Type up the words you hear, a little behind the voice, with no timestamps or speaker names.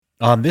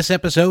On this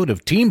episode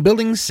of Team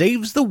Building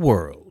Saves the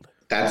World.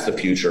 That's the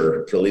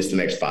future for at least the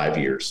next 5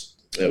 years,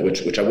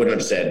 which I wouldn't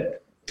have said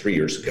 3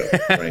 years ago.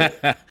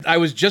 Right? I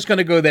was just going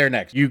to go there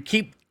next. You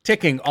keep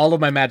ticking all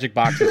of my magic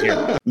boxes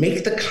here.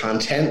 Make the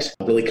content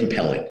really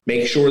compelling.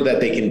 Make sure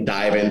that they can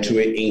dive into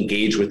it,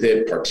 engage with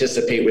it,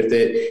 participate with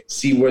it,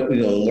 see what,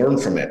 learn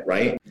from it,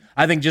 right?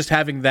 I think just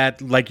having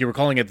that, like you were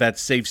calling it, that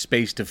safe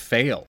space to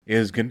fail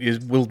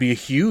will be a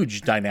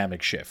huge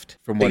dynamic shift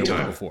from what it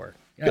was before.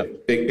 Yeah.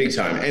 Big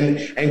time.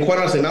 And quite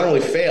honestly, not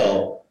only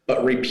fail,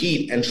 but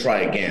repeat and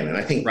try again. And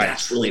I think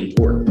that's really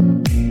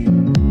important.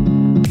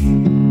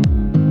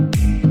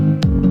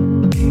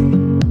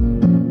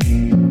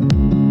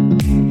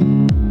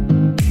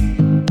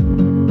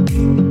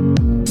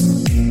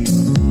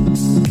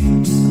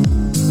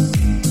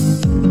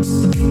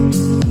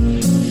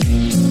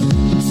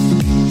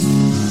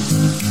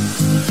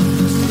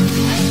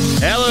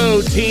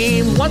 Hello,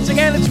 team. Once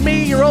again, it's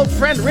me, your old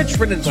friend Rich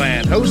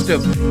Friedensland, host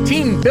of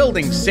Team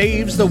Building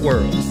Saves the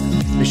World,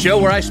 the show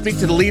where I speak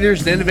to the leaders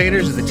and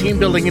innovators of the team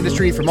building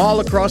industry from all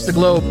across the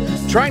globe,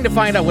 trying to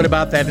find out what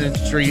about that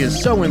industry is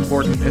so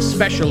important,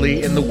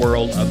 especially in the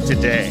world of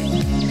today.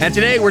 And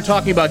today we're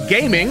talking about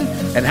gaming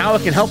and how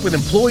it can help with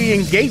employee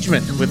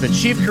engagement with the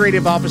Chief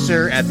Creative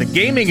Officer at the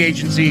gaming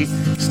agency,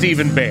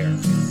 Stephen Bear.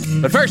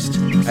 But first,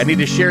 I need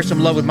to share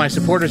some love with my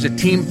supporters at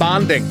Team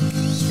Bonding.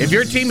 If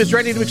your team is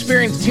ready to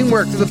experience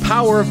teamwork through the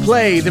power of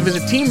play, then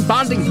visit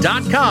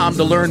teambonding.com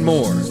to learn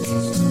more.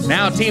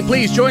 Now, team,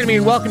 please join me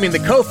in welcoming the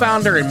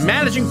co-founder and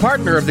managing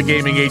partner of the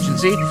gaming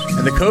agency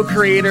and the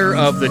co-creator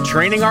of the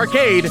Training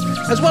Arcade,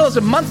 as well as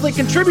a monthly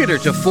contributor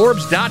to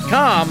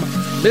Forbes.com,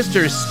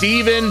 Mr.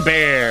 Stephen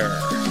Bear.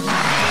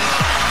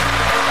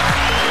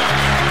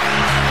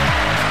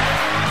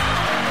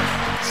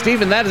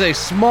 Stephen, that is a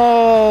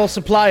small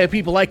supply of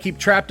people I keep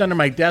trapped under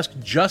my desk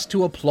just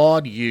to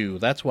applaud you.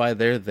 That's why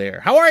they're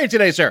there. How are you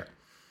today, sir?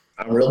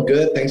 I'm real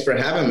good. Thanks for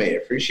having me.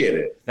 Appreciate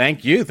it.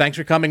 Thank you. Thanks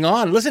for coming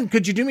on. Listen,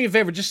 could you do me a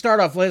favor? Just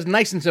start off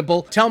nice and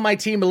simple. Tell my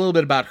team a little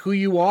bit about who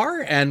you are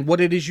and what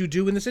it is you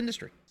do in this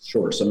industry.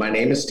 Sure. So my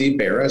name is Steve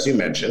Bear, as you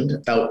mentioned.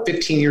 About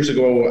 15 years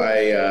ago,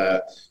 I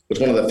was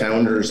one of the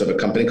founders of a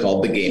company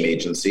called The Game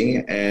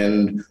Agency,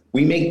 and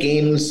we make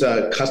games,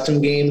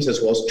 custom games,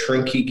 as well as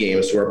turnkey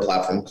games through our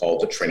platform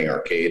called the Training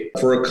Arcade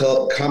for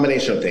a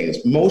combination of things,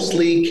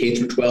 mostly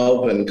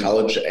K-12 and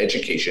college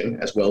education,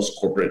 as well as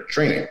corporate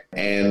training.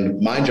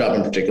 And my job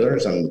in particular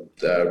is I'm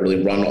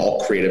really run all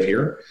creative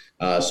here.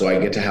 So I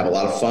get to have a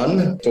lot of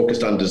fun,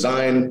 focused on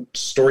design,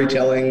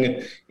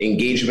 storytelling,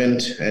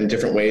 engagement, and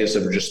different ways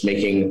of just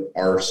making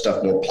our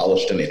stuff more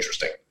polished and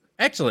interesting.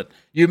 Excellent.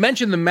 You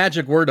mentioned the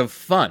magic word of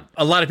fun.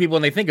 A lot of people,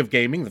 when they think of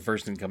gaming, the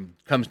first thing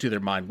comes to their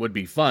mind would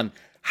be fun.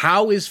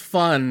 How is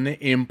fun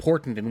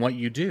important in what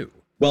you do?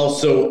 Well,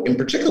 so in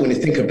particular, when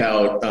you think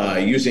about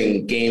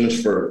using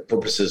games for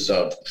purposes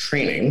of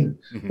training,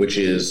 which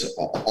is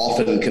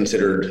often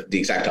considered the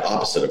exact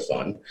opposite of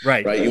fun,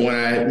 right? You want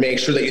to make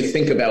sure that you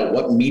think about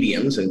what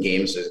mediums, and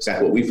games is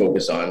exactly what we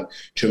focus on,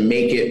 to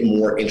make it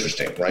more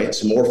interesting, right?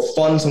 So more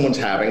fun someone's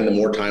having, the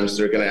more times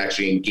they're going to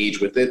actually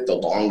engage with it, the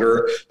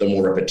longer, the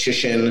more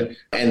repetition.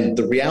 And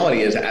the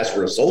reality is, as a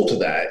result of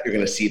that, you're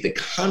going to see the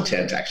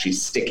content actually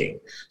sticking.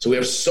 So we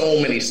have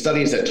so many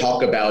studies that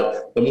talk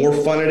about the more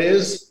fun it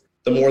is,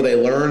 the more they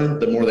learn,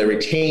 the more they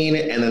retain,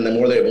 and then the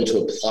more they're able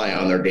to apply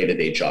on their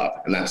day-to-day job.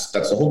 And that's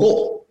the whole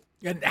goal.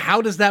 And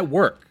how does that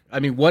work?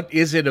 I mean, what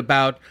is it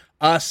about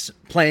us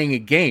playing a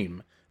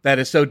game that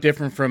is so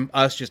different from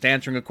us just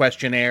answering a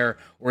questionnaire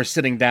or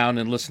sitting down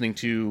and listening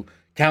to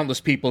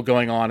countless people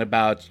going on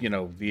about,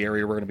 the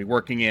area we're going to be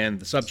working in,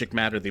 the subject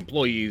matter, the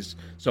employees,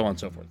 so on and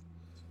so forth?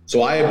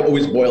 So I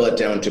always boil it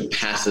down to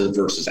passive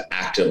versus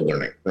active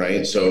learning,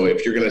 right? So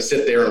if you're going to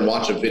sit there and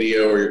watch a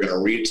video, or you're going to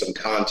read some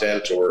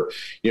content, or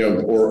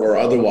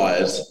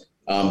otherwise,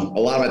 a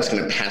lot of it's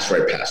going to pass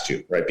right past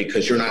you, right?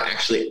 Because you're not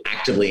actually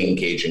actively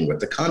engaging with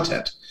the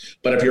content.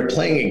 But if you're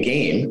playing a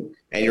game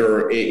and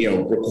you're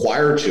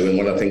required to, and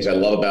one of the things I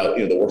love about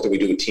the work that we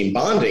do with team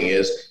bonding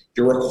is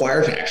you're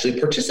required to actually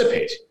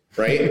participate.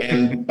 Right.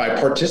 And by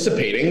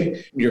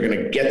participating, you're going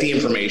to get the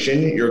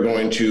information, you're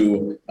going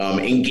to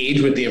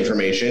engage with the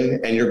information,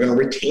 and you're going to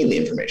retain the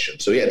information.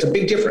 So, yeah, it's a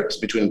big difference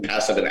between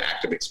passive and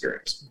active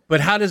experience.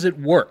 But how does it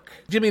work?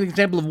 Give me an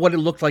example of what it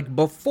looked like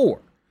before.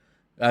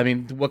 I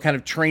mean, what kind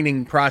of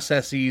training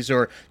processes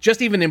or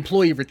just even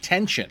employee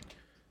retention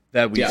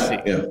that we see?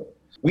 Yeah.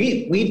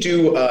 We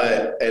do,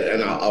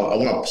 and I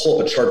want to pull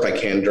up a chart if I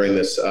can during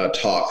this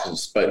talk,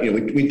 but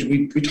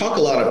we talk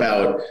a lot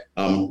about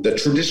the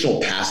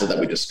traditional passive that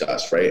we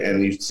discussed, right?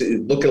 And you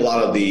look at a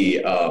lot of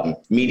the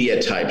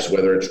media types,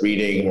 whether it's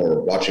reading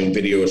or watching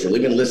videos or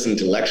even listening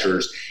to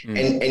lectures,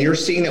 and you're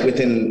seeing that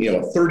within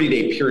a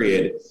 30-day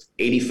period,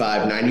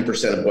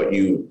 85-90% of what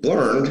you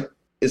learned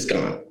is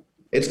gone.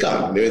 It's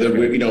gone.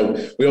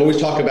 We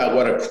always talk about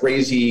what a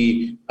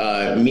crazy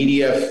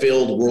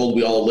media-filled world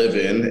we all live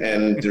in,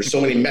 and there's so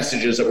many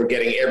messages that we're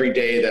getting every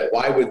day that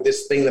why would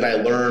this thing that I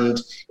learned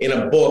in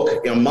a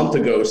book a month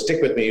ago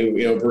stick with me,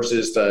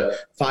 versus the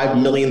 5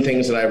 million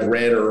things that I've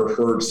read or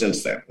heard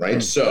since then, right?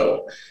 Mm-hmm.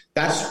 So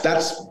that's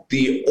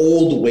the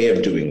old way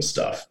of doing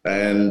stuff.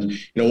 And,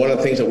 one of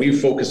the things that we've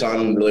focused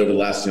on really over the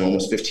last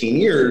almost 15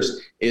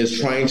 years is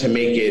trying to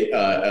make it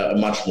a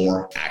much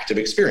more active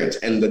experience.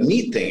 And the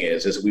neat thing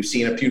is we've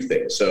seen a few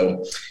things.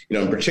 So,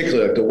 in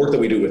particular, the work that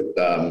we do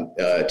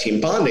with team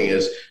bonding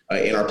is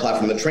in our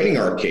platform, the Training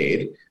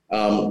Arcade,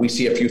 we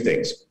see a few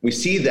things. We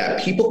see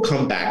that people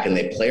come back and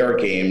they play our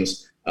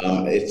games.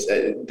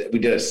 We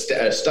did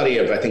a study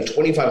of, I think,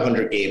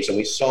 2,500 games, and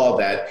we saw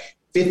that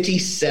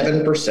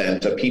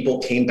 57% of people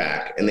came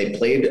back and they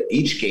played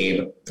each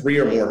game 3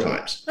 or more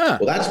times.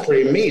 Well, that's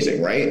pretty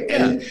amazing, right?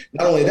 Yeah. And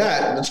not only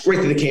that, it's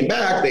great that they came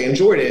back, they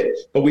enjoyed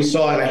it, but we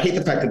saw, and I hate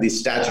the fact that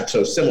these stats are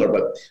so similar,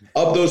 but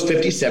of those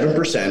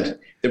 57%,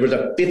 there was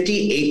a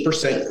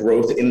 58%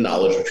 growth in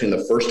knowledge between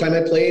the first time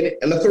they played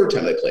and the third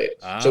time they played.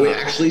 So it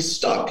actually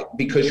stuck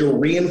because you're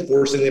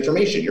reinforcing the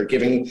information. You're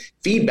giving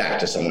feedback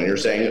to someone. You're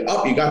saying,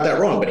 oh, you got that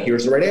wrong, but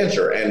here's the right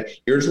answer. And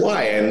here's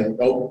why. And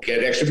get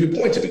an extra few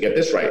points if you get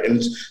this right.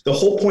 And the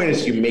whole point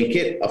is you make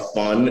it a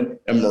fun,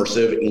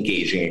 immersive,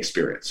 engaging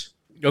experience.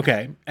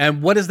 Okay.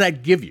 And what does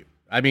that give you?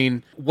 I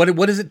mean, what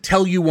does it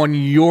tell you on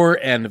your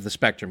end of the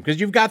spectrum? Because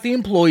you've got the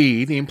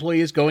employee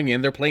is going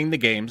in, they're playing the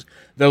games,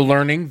 they're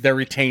learning, they're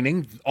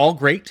retaining, all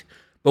great.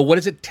 But what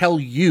does it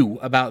tell you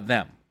about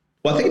them?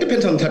 Well, I think it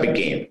depends on the type of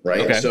game,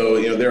 right? Okay. So,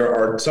 there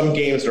are some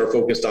games that are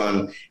focused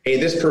on, hey,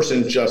 this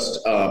person just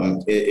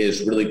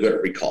is really good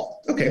at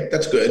recall. Okay,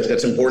 that's good.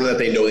 That's important that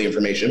they know the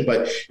information.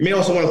 But you may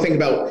also want to think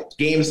about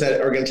games that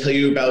are going to tell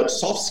you about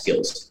soft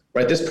skills.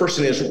 Right, this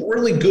person is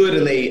really good,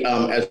 and they,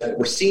 as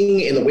we're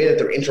seeing in the way that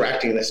they're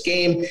interacting in this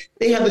game,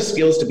 they have the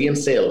skills to be in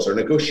sales or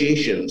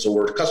negotiations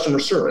or customer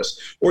service.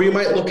 Or you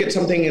might look at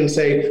something and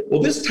say, well,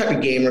 this type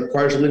of game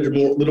requires a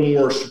little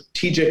more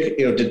strategic,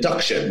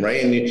 deduction,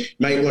 right? And you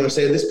might want to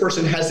say this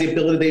person has the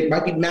ability; they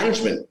might be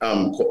management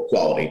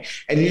quality.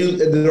 And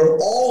there are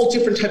all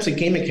different types of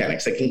game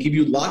mechanics that can give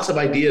you lots of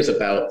ideas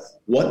about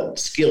what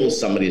skills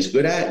somebody is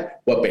good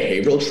at, what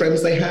behavioral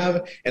trends they have.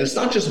 And it's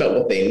not just about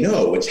what they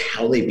know, it's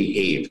how they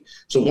behave.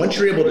 So once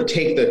you're able to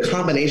take the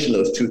combination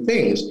of those two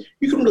things,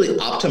 you can really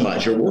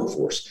optimize your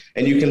workforce.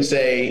 And you can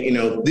say,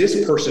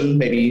 this person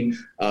maybe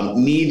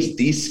needs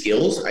these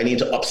skills. I need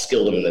to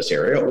upskill them in this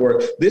area.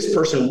 Or this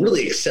person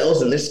really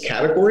excels in this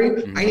category.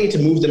 Mm-hmm. I need to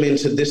move them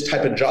into this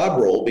type of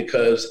job role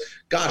because,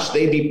 gosh,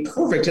 they'd be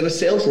perfect in a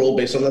sales role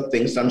based on the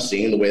things I'm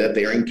seeing, the way that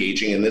they are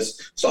engaging in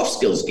this soft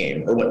skills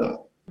game or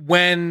whatnot.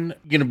 When,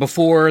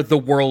 before the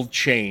world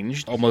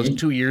changed, almost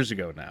 2 years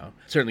ago now,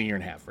 certainly a year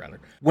and a half rather,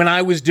 when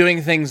I was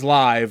doing things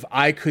live,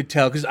 I could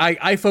tell, because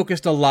I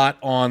focused a lot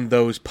on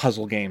those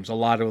puzzle games, a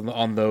lot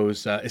on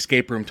those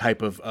escape room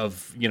type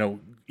of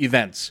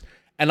events.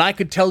 And I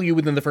could tell you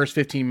within the first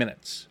 15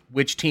 minutes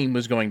which team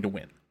was going to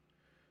win.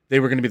 They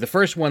were going to be the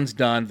first ones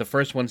done, the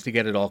first ones to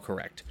get it all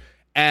correct.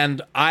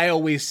 And I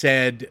always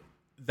said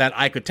that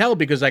I could tell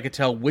because I could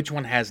tell which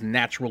one has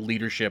natural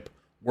leadership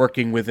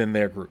working within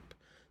their group.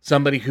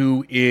 Somebody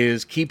who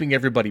is keeping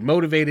everybody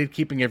motivated,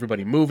 keeping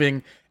everybody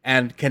moving,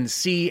 and can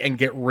see and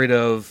get rid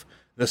of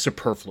the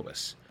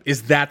superfluous.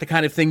 Is that the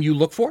kind of thing you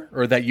look for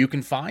or that you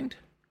can find?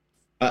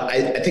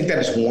 I think that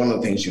is one of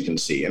the things you can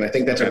see. And I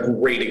think that's a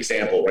great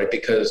example, right?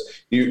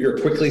 Because you're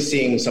quickly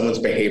seeing someone's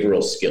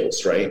behavioral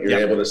skills, right? You're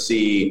able to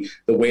see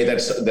the way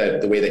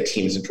that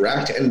teams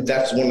interact. And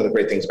that's one of the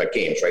great things about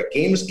games, right?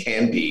 Games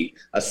can be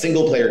a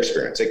single player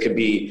experience. It could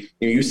be,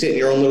 you sit in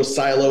your own little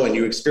silo and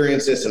you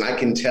experience this, and I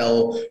can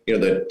tell,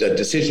 the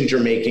decisions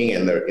you're making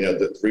and the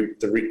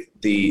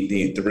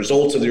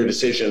results of your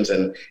decisions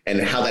and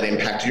how that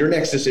impacted your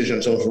next decision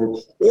and so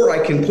forth. Or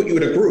I can put you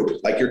in a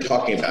group like you're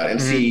talking about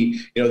and see,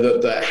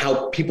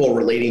 how people are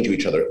relating to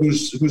each other,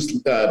 who's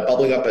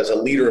bubbling up as a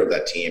leader of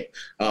that team,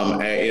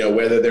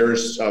 whether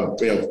there's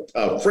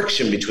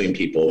friction between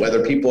people,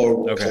 whether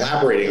people are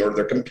collaborating or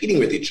they're competing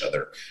with each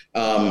other,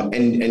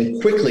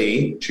 and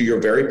quickly, to your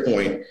very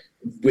point,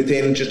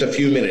 within just a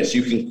few minutes,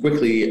 you can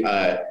quickly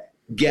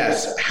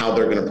guess how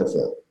they're going to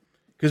perform.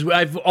 Because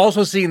I've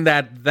also seen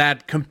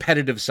that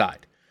competitive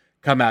side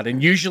come out,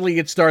 and usually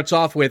it starts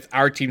off with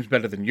our team's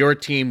better than your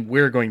team,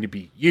 we're going to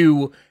beat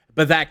you.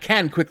 But that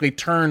can quickly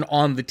turn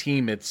on the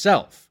team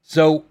itself.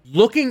 So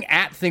looking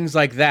at things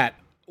like that,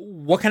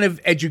 what kind of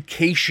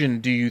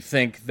education do you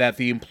think that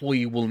the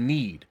employee will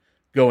need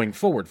going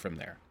forward from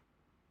there?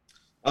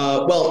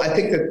 Well, I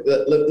think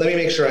that let me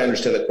make sure I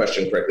understand the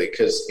question correctly.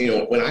 Because,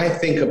 when I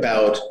think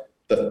about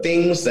the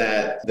things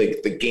that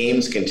the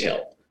games can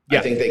tell, I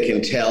think they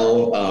can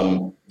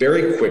tell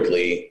very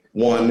quickly,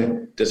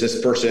 one, does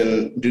this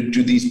person,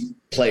 do these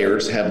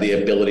players have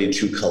the ability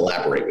to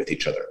collaborate with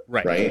each other,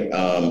 right?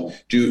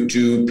 Do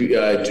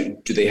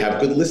they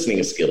have good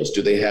listening skills?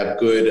 Do they have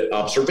good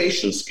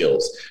observation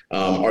skills?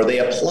 Are they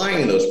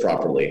applying those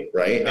properly,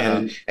 right?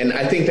 And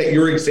I think that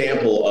your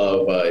example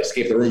of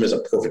Escape the Room is a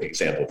perfect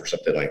example for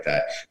something like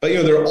that. But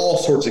there are all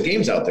sorts of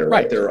games out there,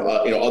 right? There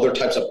are other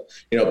types of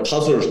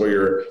puzzlers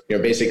where you're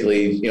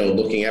basically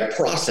looking at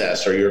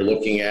process, or you're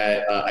looking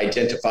at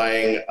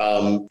identifying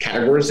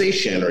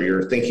categorization, or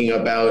you're thinking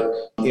about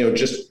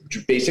just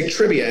basic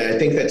trivia. And I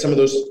think that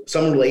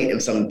some relate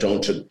and some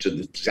don't to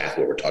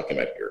exactly what we're talking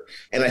about here.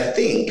 And I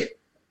think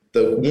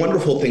the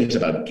wonderful things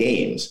about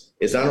games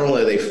is not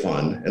only are they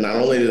fun, and not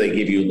only do they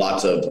give you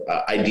lots of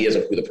ideas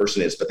of who the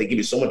person is, but they give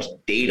you so much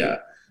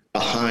data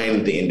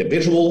behind the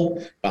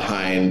individual,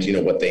 behind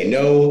what they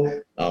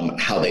know,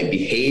 how they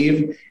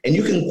behave. And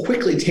you can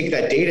quickly take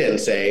that data and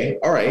say,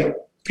 all right,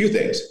 few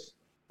things.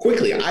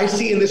 Quickly, I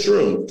see in this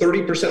room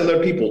 30% of the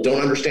people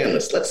don't understand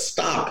this. Let's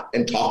stop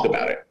and talk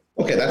about it.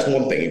 Okay, that's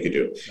one thing you could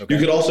do. Okay. You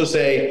could also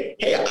say,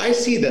 hey, I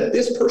see that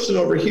this person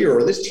over here,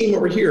 or this team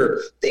over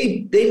here,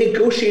 they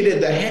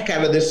negotiated the heck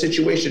out of this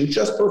situation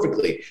just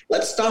perfectly.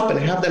 Let's stop and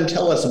have them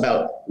tell us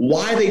about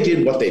why they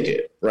did what they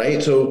did,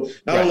 right? So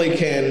not only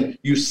can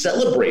you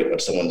celebrate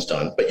what someone's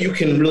done, but you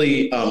can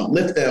really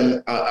lift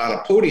them on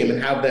a podium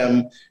and have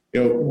them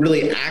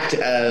really act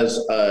as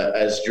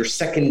your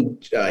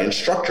second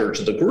instructor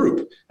to the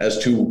group as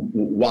to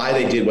why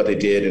they did what they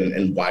did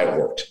and why it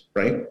worked,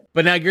 right?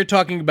 But now you're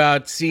talking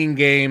about seeing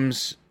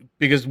games,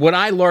 because what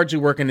I largely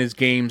work in is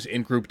games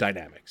in group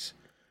dynamics.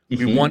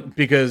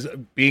 Because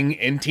being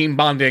in team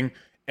bonding,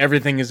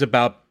 everything is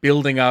about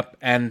building up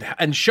and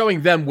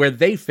showing them where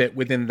they fit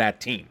within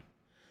that team.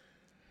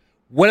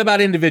 What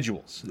about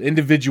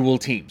individual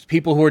teams,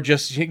 people who are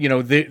just, they're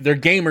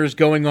gamers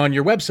going on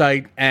your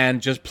website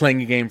and just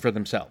playing a game for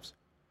themselves?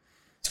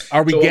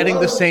 Are we getting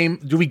the same?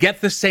 Do we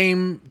get the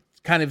same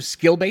kind of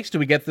skill base? Do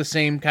we get the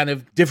same kind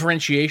of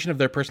differentiation of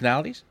their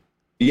personalities?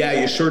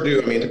 Yeah, you sure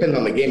do. I mean, it depends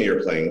on the game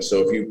you're playing.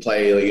 So if you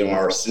play,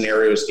 our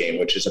scenarios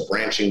game, which is a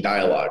branching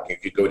dialogue, you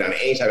could go down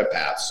any type of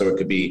path. So it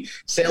could be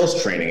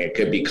sales training, it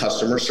could be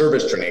customer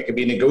service training, it could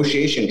be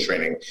negotiation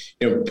training,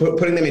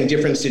 putting them in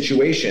different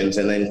situations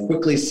and then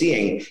quickly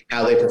seeing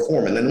how they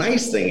perform. And the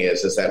nice thing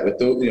is that with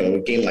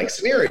a game like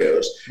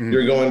scenarios,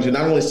 you're going to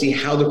not only see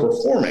how they're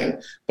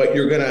performing, but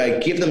you're going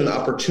to give them an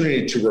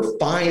opportunity to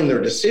refine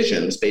their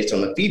decisions based on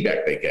the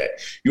feedback they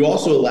get. You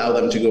also allow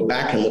them to go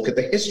back and look at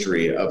the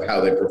history of how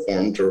they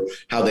performed or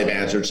how they've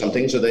answered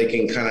something, so they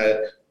can kind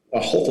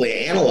of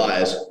hopefully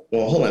analyze,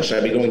 well, hold on,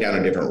 should I be going down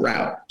a different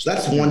route? So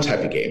that's one type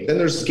of game. Then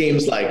there's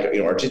games like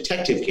our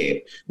detective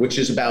game, which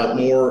is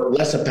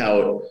less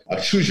about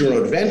a choose your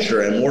own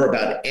adventure and more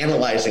about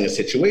analyzing a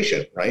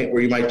situation, right?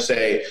 Where you might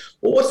say,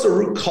 well, what's the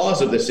root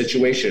cause of this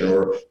situation?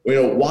 Or,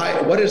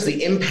 what is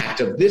the impact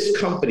of this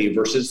company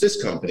versus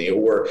this company,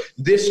 or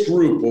this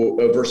group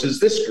versus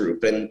this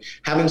group? And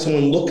having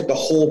someone look at the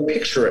whole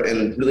picture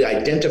and really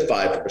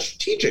identify from a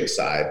strategic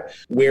side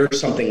where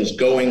something's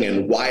going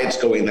and why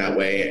it's going that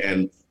way,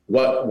 and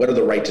what are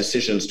the right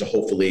decisions to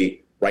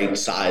hopefully right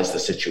size the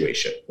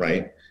situation,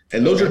 right?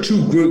 And those are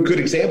two good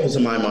examples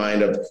in my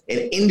mind of an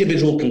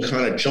individual can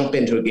kind of jump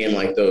into a game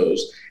like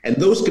those. And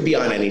those could be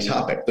on any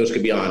topic. Those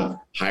could be on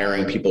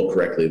hiring people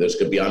correctly. Those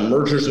could be on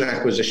mergers and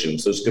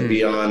acquisitions. Those could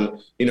be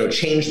on,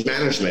 change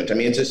management. I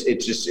mean,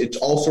 it's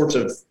all sorts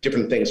of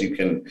different things you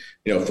can,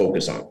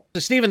 focus on. So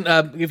Stephen,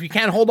 if you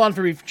can hold on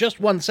for me for just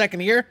 1 second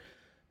here,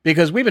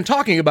 because we've been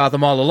talking about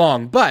them all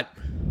along, but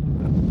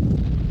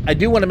I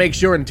do want to make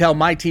sure and tell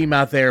my team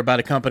out there about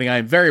a company I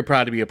am very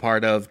proud to be a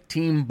part of,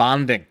 Team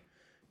Bonding.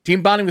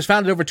 Team Bonding was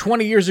founded over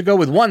 20 years ago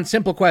with one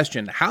simple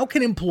question: how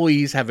can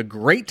employees have a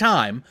great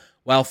time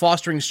while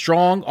fostering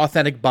strong,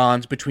 authentic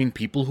bonds between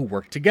people who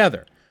work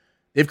together?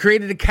 They've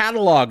created a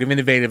catalog of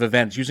innovative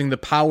events using the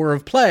power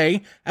of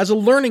play as a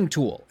learning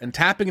tool and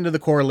tapping into the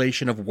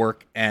correlation of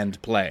work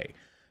and play.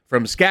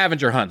 From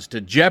scavenger hunts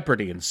to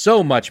Jeopardy and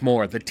so much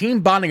more, the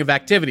team bonding of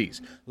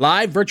activities,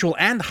 live, virtual,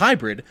 and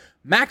hybrid,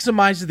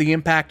 maximizes the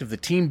impact of the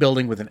team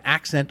building with an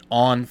accent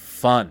on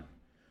fun.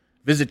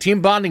 Visit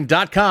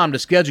teambonding.com to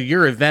schedule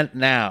your event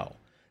now.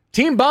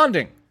 Team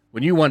Bonding,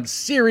 when you want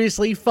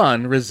seriously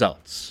fun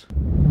results.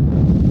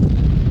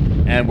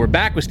 And we're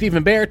back with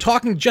Stephen Baer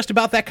talking just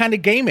about that kind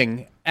of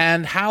gaming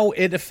and how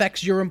it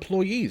affects your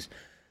employees.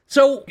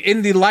 So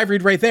in the live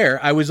read right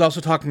there, I was also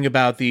talking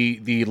about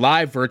the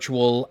live,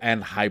 virtual,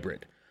 and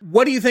hybrid.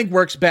 What do you think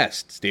works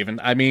best, Stephen?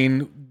 I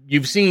mean,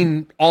 you've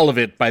seen all of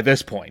it by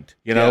this point,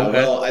 Yeah,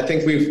 well, I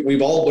think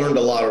we've all learned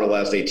a lot over the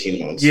last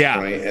 18 months. Yeah.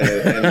 Right?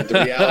 And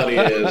the reality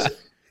is,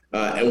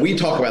 and we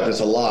talk about this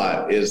a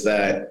lot, is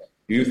that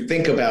you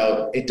think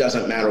about, it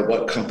doesn't matter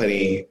what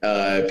company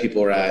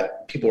people are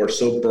at. People are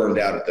so burned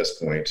out at this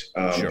point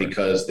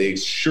because the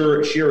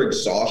sheer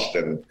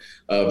exhaustion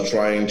of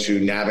trying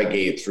to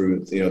navigate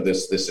through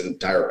this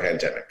entire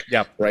pandemic.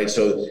 Yeah. Right.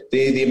 So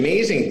the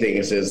amazing thing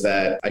is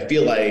that I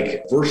feel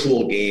like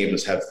virtual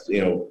games have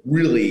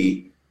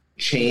really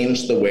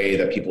change the way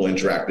that people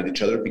interact with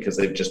each other because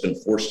they've just been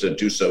forced to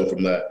do so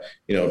from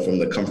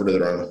the comfort of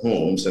their own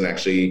homes, and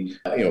actually,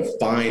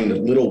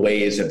 find little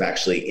ways of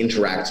actually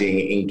interacting,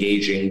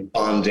 engaging,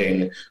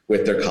 bonding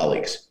with their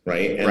colleagues,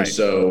 right? And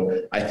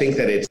so I think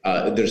that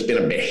there's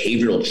been a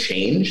behavioral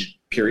change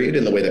period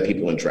in the way that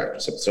people interact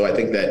with them. So I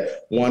think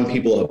that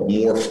people have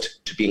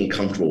morphed to being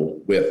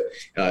comfortable with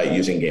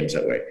using games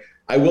that way.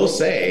 I will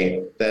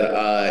say that,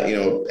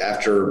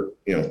 after,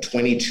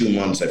 22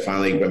 months, I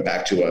finally went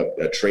back to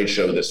a trade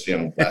show this,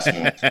 last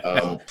month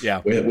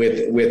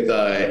with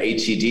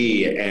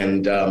ATD.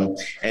 And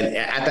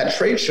at that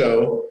trade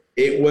show,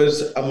 it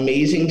was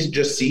amazing to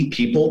just see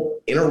people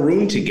in a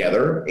room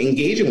together,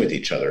 engaging with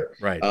each other.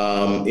 Right.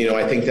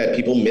 I think that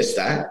people miss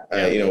that.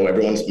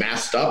 Everyone's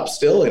masked up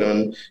still,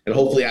 and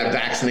hopefully I'm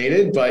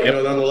vaccinated, but,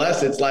 nonetheless,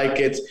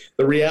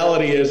 the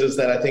reality is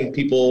that I think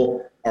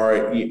people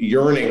are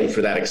yearning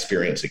for that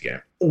experience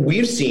again.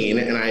 We've seen,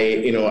 and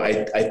I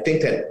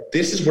think that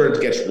this is where it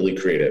gets really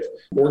creative.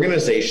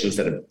 Organizations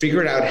that have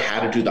figured out how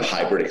to do the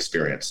hybrid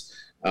experience,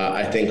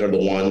 I think, are the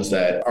ones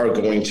that are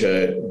going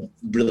to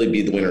really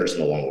be the winners in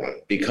the long run,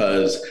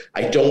 because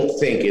I don't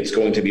think it's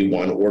going to be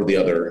one or the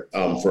other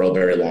for a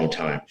very long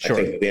time. Sure.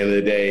 I think at the end of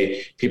the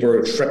day, people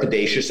are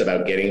trepidatious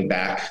about getting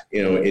back,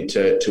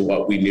 into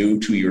what we knew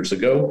 2 years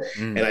ago.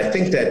 And I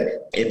think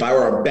that if I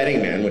were a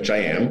betting man, which I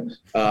am,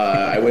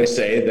 I would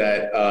say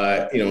that,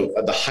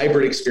 the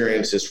hybrid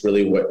experience is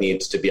really what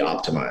needs to be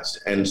optimized.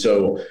 And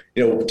so,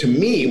 to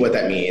me, what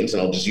that means,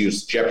 and I'll just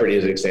use Jeopardy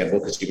as an example,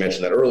 because you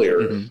mentioned that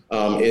earlier,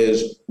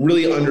 is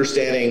really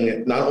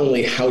understanding not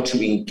only how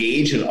to engage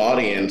an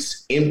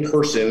audience in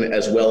person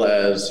as well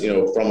as,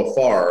 from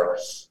afar,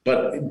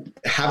 but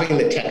having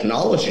the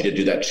technology to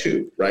do that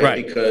too,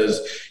 right? Because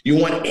you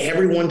want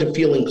everyone to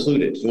feel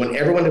included. You want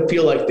everyone to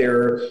feel like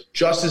they're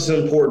just as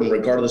important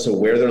regardless of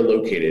where they're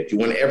located. You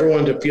want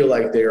everyone to feel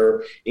like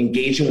they're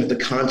engaging with the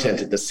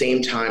content at the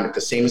same time, at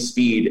the same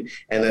speed,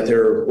 and that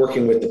they're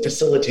working with the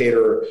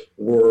facilitator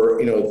or,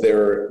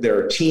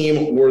 their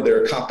team or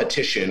their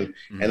competition,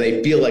 and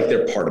they feel like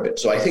they're part of it.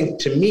 So I think,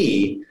 to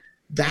me,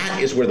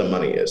 that is where the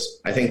money is.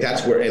 I think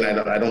that's where, and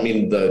I don't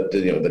mean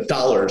the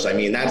dollars. I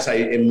mean,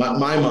 in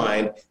my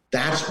mind,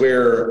 that's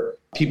where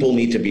people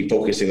need to be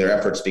focusing their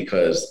efforts,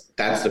 because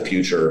that's the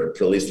future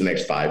for at least the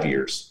next 5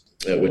 years,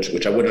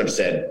 which I wouldn't have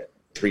said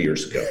 3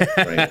 years ago.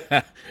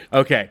 Right?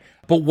 Okay,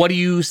 but what do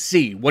you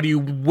see? What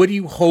do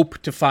you hope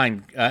to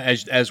find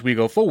as we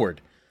go forward?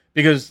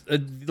 Because,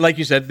 like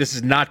you said, this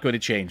is not going to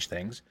change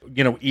things.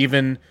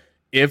 Even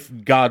if,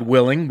 God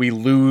willing, we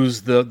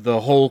lose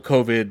the whole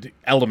COVID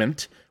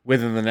element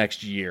within the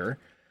next year,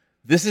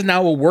 this is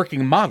now a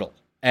working model.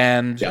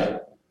 And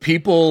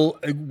people,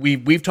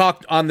 we've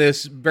talked on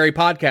this very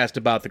podcast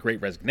about the Great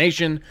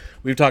Resignation.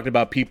 We've talked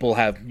about people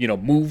have,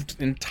 moved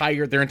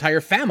their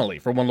entire family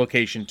from one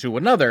location to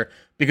another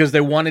because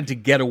they wanted to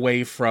get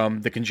away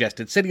from the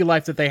congested city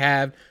life that they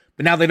have,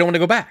 but now they don't want to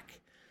go back.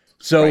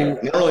 So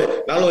not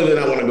only did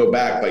I want to go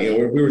back, but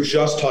we were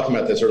just talking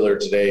about this earlier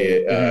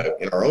today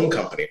in our own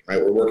company.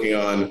 Right, we're working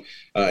on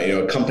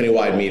a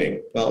company-wide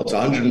meeting. Well, it's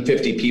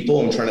 150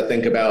 people. I'm trying to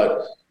think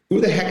about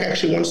who the heck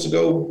actually wants to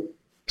go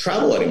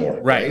travel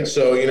anymore. Right.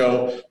 So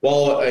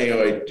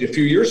a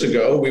few years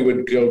ago we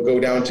would go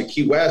down to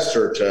Key West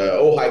or to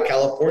Ojai,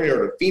 California,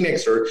 or to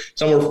Phoenix or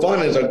somewhere fun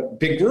as a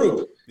big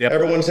group. Yep.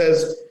 Everyone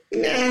says,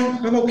 nah,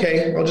 I'm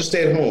okay. I'll just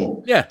stay at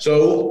home. Yeah.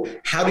 So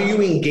how do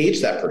you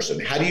engage that person?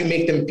 How do you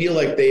make them feel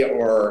like they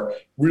are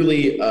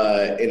really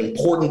an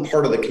important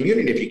part of the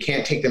community? If you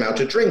can't take them out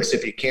to drinks,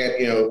 if you can't,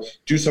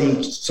 do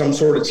some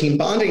sort of team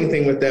bonding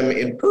thing with them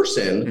in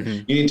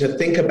person, you need to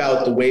think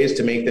about the ways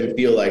to make them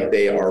feel like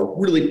they are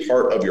really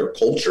part of your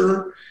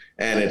culture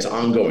and it's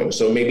ongoing.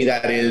 So maybe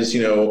that is,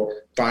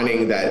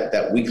 finding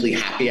that weekly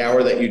happy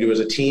hour that you do as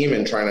a team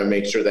and trying to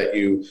make sure that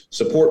you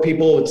support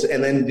people.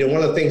 And then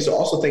one of the things to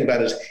also think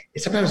about is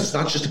sometimes it's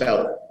not just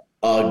about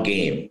a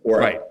game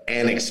or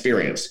an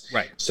experience.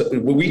 Right. So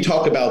when we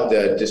talk about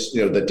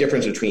the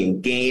difference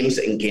between games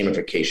and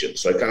gamification.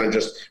 So I kind of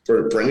just,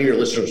 for any of your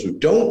listeners who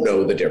don't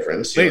know the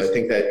difference, I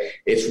think that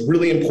it's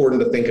really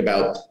important to think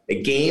about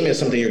a game as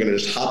something you're going to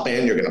just hop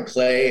in, you're going to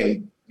play,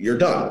 and you're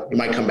done. You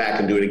might come back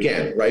and do it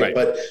again, right?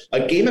 But a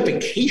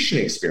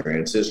gamification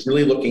experience is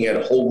really looking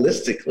at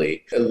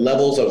holistically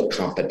levels of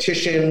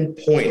competition,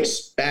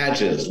 points,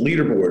 badges,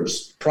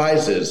 leaderboards,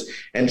 prizes,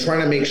 and trying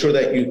to make sure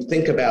that you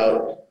think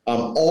about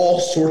all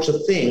sorts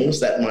of things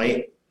that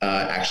might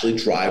actually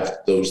drive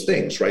those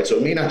things, right? So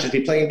it may not just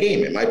be playing a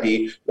game. It might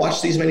be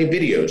watch these many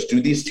videos,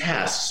 do these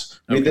tasks,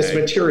 read this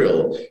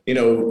material,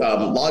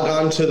 log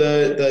on to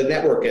the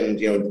network and,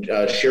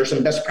 share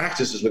some best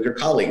practices with your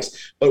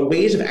colleagues, but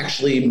ways of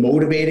actually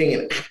motivating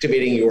and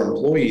activating your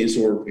employees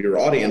or your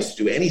audience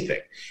to do anything.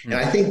 And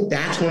I think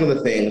that's one of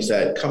the things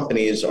that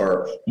companies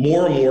are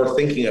more and more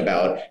thinking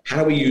about.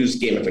 How do we use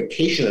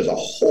gamification as a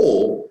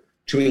whole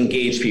to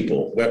engage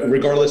people,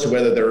 regardless of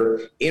whether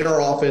they're in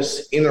our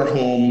office, in their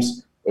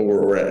homes,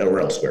 or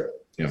elsewhere?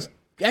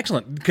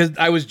 Excellent, because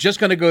I was just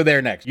going to go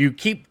there next. You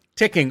keep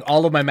ticking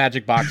all of my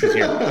magic boxes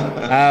here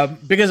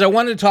because I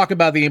wanted to talk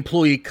about the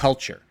employee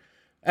culture.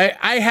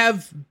 I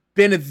have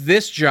been at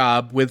this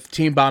job with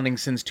team bonding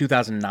since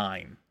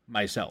 2009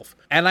 myself,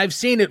 and I've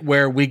seen it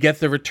where we get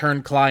the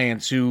return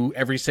clients who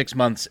every 6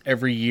 months,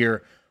 every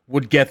year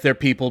would get their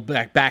people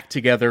back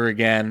together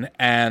again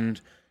and,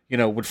 you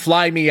know, would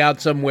fly me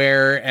out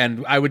somewhere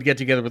and I would get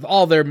together with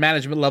all their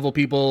management level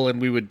people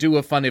and we would do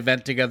a fun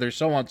event together,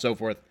 so on and so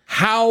forth.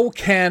 How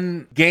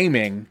can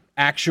gaming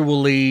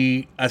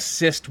actually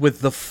assist with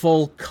the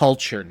full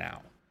culture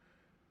now?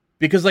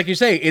 Because like you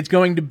say, it's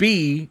going to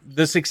be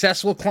the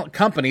successful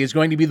company is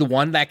going to be the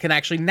one that can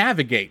actually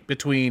navigate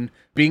between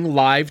being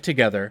live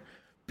together,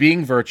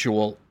 being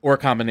virtual, or a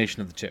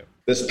combination of the two.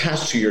 This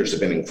past 2 years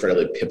have been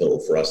incredibly pivotal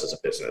for us as a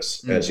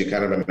business. As you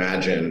kind of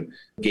imagine,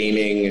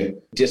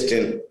 gaming,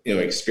 distant,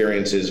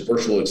 experiences,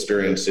 virtual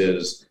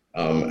experiences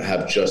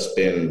have just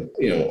been,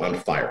 on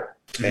fire.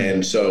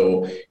 And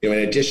so, in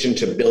addition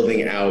to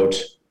building out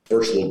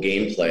virtual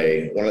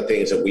gameplay, one of the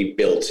things that we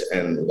built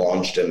and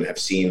launched and have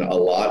seen a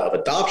lot of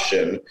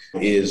adoption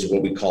is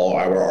what we call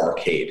our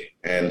arcade.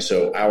 And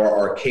so our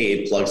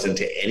arcade plugs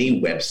into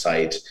any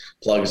website,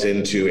 plugs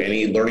into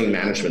any learning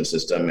management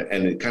system.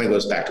 And it kind of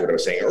goes back to what I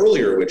was saying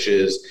earlier, which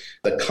is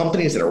the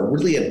companies that are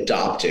really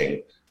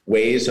adopting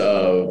ways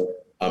of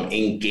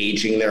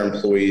engaging their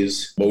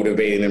employees,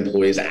 motivating their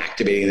employees,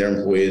 activating their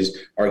employees,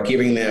 are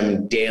giving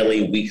them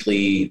daily,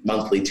 weekly,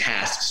 monthly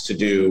tasks to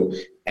do,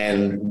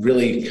 and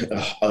really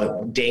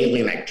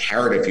dangling that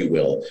carrot, if you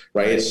will,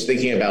 right? It's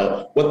thinking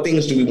about what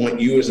things do we want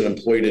you as an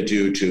employee to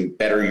do to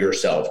better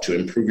yourself, to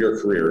improve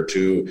your career,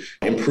 to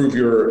improve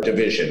your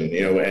division,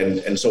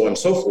 and so on and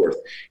so forth.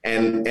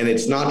 And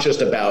it's not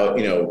just about,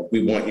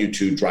 we want you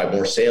to drive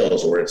more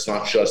sales, or it's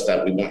not just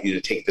that we want you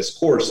to take this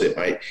course.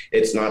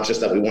 It's not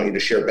just that we want you to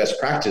share best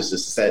practices.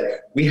 It's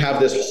that we have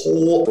this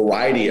whole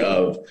variety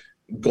of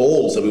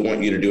goals that we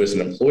want you to do as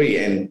an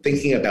employee, and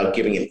thinking about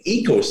giving an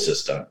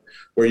ecosystem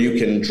where you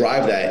can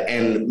drive that,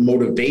 and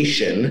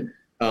motivation,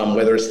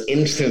 whether it's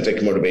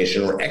intrinsic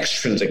motivation or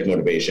extrinsic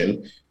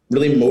motivation,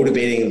 really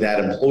motivating that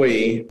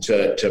employee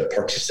to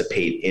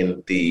participate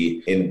in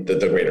the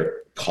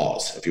greater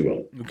cause, if you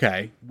will.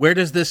 Okay. Where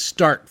does this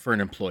start for an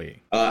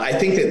employee? I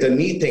think that the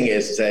neat thing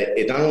is that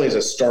it not only is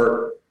a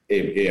start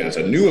as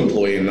a new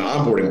employee in the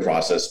onboarding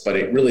process, but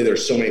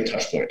there's so many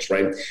touch points,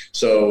 right?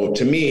 So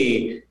to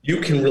me, you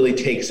can really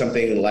take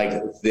something like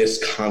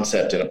this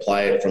concept and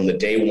apply it from the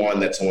day one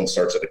that someone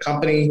starts at a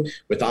company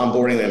with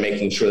onboarding and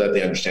making sure that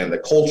they understand the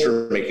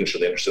culture, making sure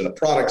they understand the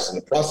products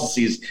and the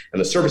processes and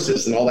the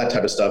services and all that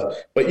type of stuff.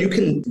 But you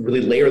can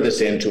really layer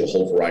this into a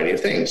whole variety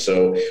of things.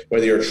 So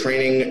whether you're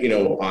training,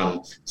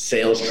 on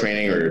sales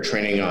training, or you're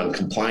training on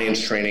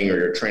compliance training, or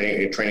you're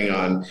training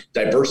on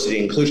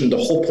diversity, inclusion, the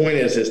whole point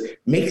is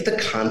make the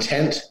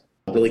content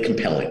really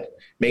compelling.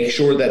 Make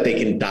sure that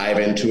they can dive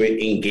into it,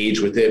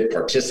 engage with it,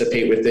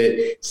 participate with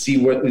it,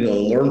 see what,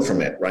 learn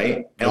from it,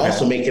 right? And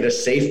also make it a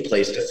safe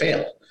place to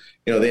fail.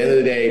 At the end of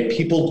the day,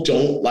 people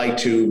don't like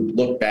to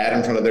look bad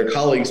in front of their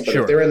colleagues, but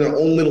if they're in their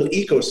own little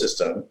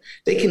ecosystem,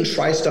 they can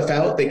try stuff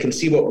out. They can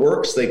see what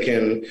works. They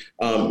can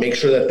make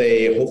sure that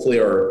they hopefully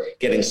are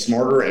getting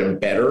smarter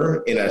and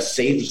better in a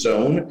safe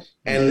zone,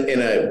 and in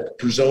a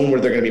zone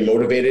where they're going to be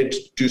motivated to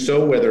do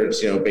so, whether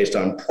it's based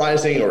on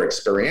pricing or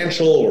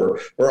experiential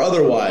or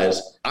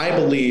otherwise. I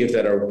believe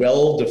that a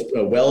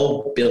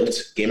well-built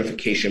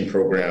gamification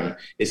program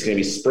is going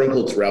to be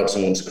sprinkled throughout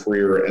someone's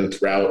career and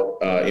throughout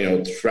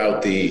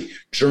the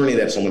journey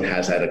that someone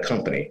has at a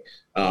company.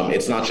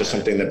 It's not just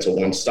something that's a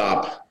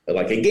one-stop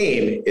like a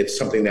game. It's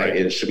something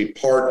that should be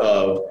part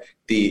of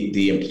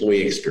the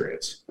employee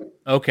experience.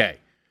 Okay.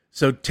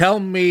 So tell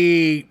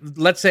me,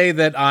 let's say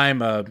that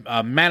I'm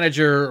a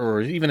manager or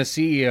even a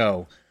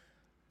CEO.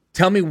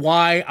 Tell me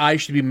why I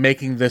should be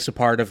making this a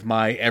part of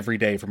my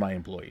everyday for my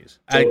employees.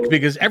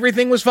 Because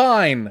everything was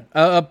fine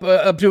up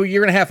to a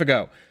year and a half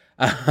ago.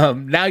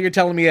 Now you're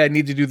telling me I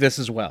need to do this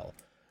as well.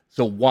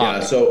 So why?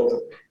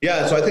 So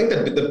I think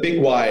that the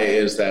big why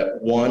is that,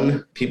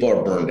 one, people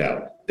are burned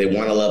out. They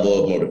want a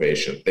level of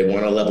motivation. They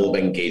want a level of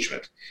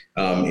engagement.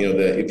 As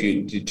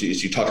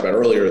you talked about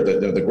earlier,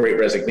 the Great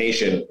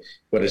Resignation.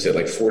 What is it,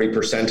 like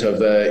 40% of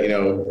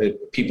the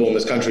people in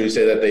this country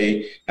say that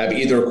they have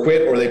either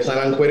quit or they plan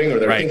on quitting or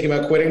they're thinking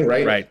about quitting,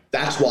 right? Right.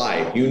 That's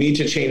why you need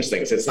to change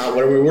things. It's not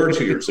where we were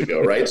 2 years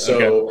ago, right?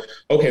 So,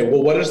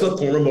 well, what is the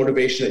form of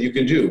motivation that you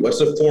can do? What's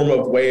the form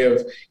of way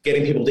of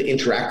getting people to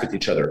interact with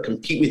each other,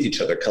 compete with each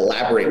other,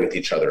 collaborate with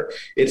each other?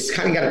 It's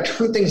kind of got to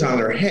turn things on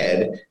their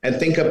head and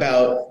think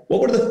about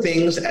what were the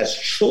things as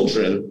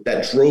children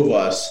that drove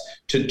us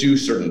to do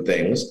certain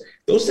things.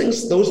 Those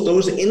things,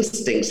 those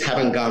instincts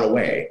haven't gone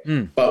away,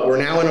 but we're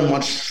now in a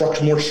much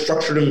more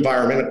structured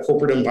environment, a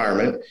corporate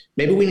environment.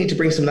 Maybe we need to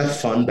bring some of that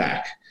fun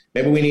back.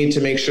 Maybe we need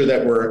to make sure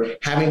that we're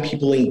having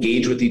people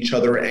engage with each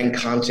other and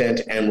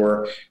content, and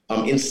we're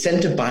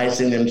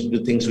incentivizing them to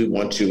do things we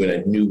want to in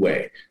a new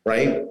way,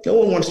 right? No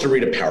one wants to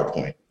read a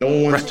PowerPoint. No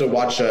one wants to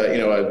watch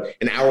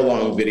an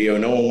hour-long video.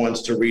 No one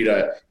wants to read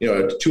a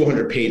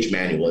 200-page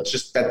manual. It's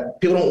just that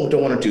people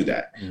don't want to do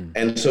that.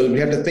 And so we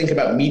have to think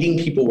about meeting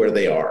people where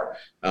they are.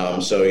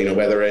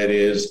 Whether it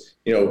is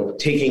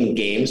taking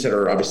games that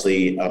are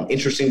obviously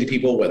interesting to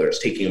people, whether it's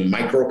taking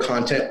micro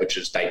content, which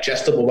is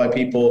digestible by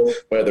people,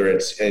 whether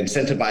it's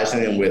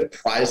incentivizing them with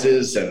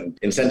prizes and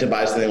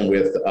incentivizing them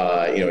with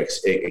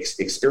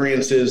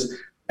experiences.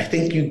 I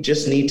think you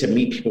just need to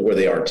meet people where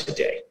they are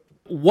today.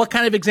 What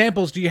kind of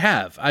examples do you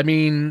have? I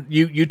mean,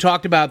 you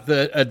talked about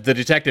the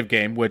detective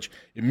game, which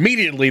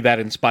immediately that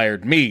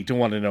inspired me to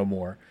want to know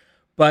more.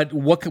 But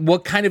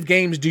what kind of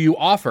games do you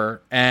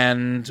offer,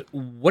 and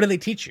what do they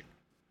teach you?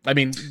 I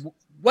mean,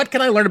 what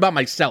can I learn about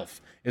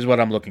myself is what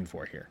I'm looking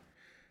for here.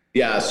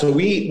 Yeah, so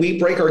we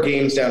break our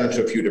games down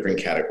into a few different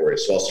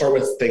categories. So I'll start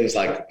with things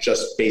like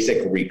just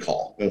basic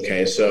recall.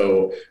 Okay,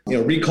 so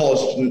recall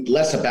is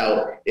less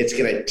about it's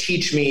going to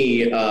teach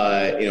me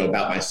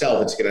about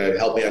myself. It's going to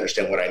help me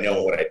understand what I know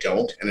and what I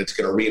don't, and it's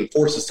going to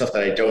reinforce the stuff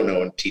that I don't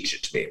know and teach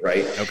it to me.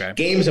 Right? Okay.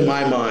 Games, in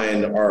my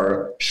mind,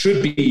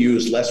 should be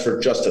used less for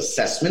just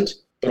assessment,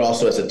 but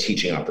also as a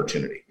teaching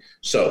opportunity.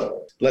 So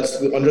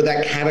under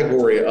that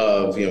category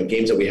of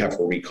games that we have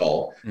for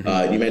recall,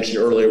 you mentioned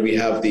earlier we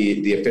have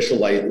the official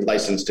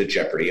license to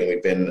Jeopardy, and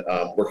we've been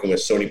working with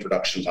Sony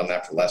Productions on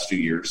that for the last few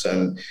years,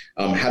 and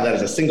have that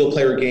as a single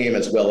player game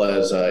as well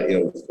as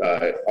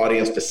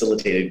audience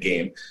facilitated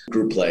game,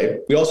 group play.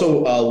 We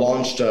also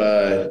launched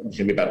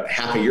maybe about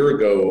half a year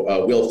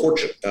ago Wheel of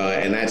Fortune,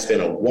 and that's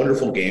been a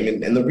wonderful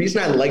game. And the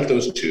reason I like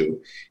those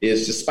two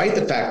is despite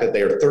the fact that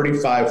they are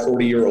 35,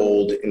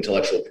 40-year-old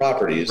intellectual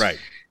properties, right.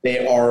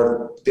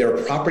 They're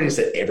properties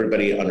that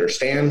everybody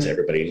understands,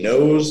 everybody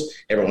knows,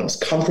 everyone's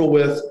comfortable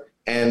with.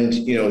 And,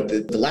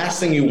 the last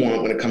thing you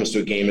want when it comes to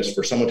a game is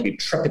for someone to be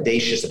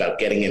trepidatious about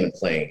getting in and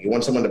playing. You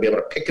want someone to be able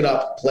to pick it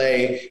up,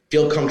 play,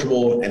 feel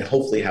comfortable, and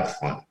hopefully have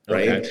fun,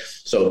 right? Okay.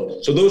 So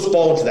those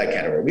fall into that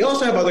category. We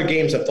also have other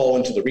games that fall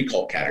into the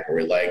recall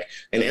category, like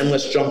an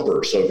endless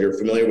jumper. So if you're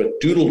familiar with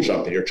doodle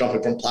jumping, you're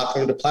jumping from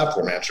platform to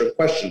platform, answering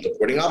questions,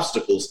 avoiding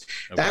obstacles.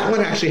 Okay. That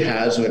one actually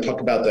has, when I talk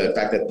about the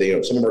fact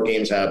that some of our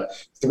games have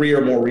 3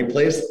 or more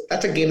replays,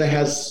 that's a game that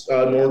has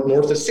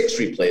north of 6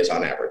 replays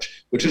on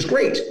average, which is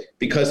great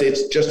because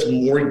it's just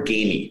more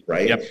gamey,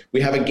 right? Yep. We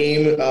have a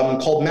game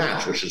called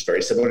Match, which is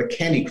very similar to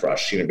Candy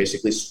Crush,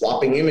 basically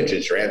swapping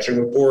images. You're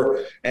answering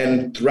before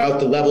and throughout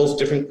the levels,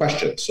 different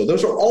questions. So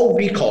those are all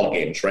recall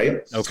games,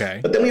 right? Okay.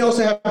 But then we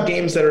also have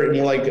games that are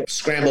more like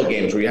scramble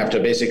games where you have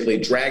to basically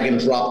drag and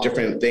drop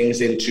different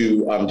things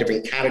into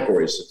different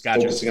categories,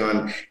 Gotcha. Focusing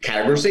on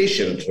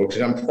categorization,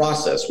 focusing on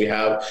process. We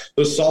have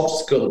those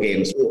soft skill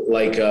games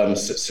like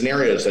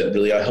scenarios that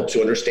really helps you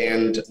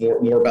understand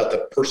more about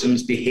the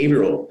person's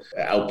behavioral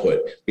output.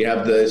 We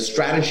have the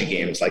strategy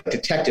games like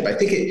Detective. I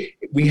think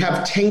we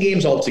have 10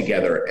 games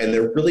altogether, and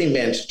they're really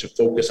meant to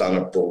focus on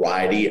a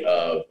variety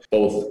of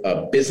both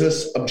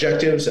business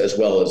objectives as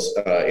well as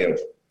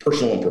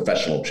personal and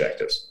professional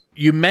objectives.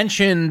 You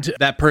mentioned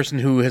that person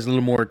who is a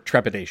little more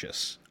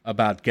trepidatious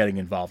about getting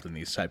involved in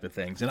these type of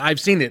things, and I've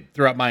seen it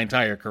throughout my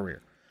entire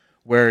career,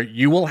 where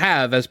you will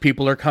have, as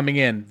people are coming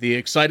in, the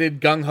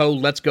excited gung-ho,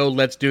 let's go,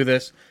 let's do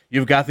this.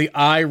 You've got the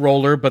eye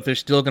roller, but they're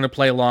still going to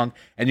play along.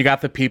 And you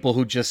got the people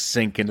who just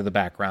sink into the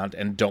background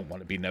and don't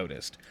want to be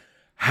noticed.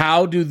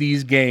 How do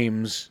these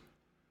games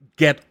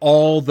get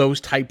all those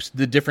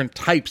the different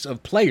types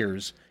of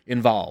players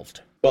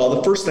involved? Well,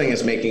 the first thing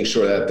is making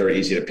sure that they're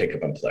easy to pick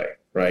up and play,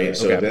 right?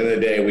 So At the end of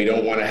the day, we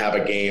don't want to have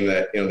a game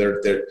that,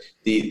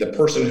 the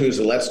person who's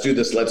let's do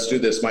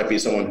this might be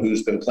someone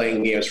who's been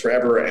playing games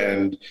forever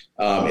and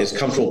is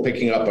comfortable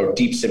picking up a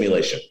deep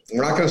simulation.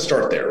 We're not going to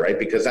start there, right?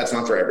 Because that's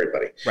not for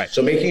everybody. Right.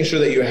 So making sure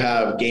that you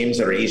have games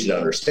that are easy to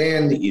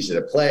understand, easy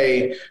to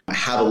play,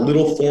 have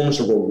little forms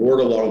of reward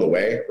along the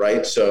way,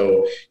 right?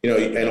 So,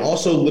 and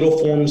also little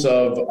forms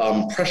of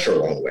pressure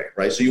along the way,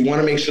 right? So you want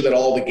to make sure that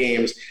all the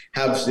games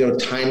have,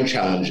 time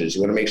challenges.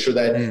 You want to make sure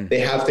that they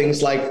have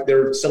things like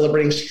they're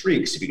celebrating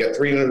streaks. If you get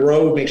 3 in a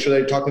row, make sure that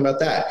you're talking about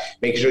that.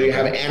 Make sure you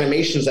have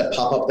animations that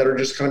pop up that are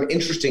just kind of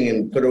interesting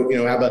and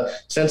have a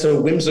sense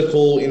of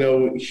whimsical,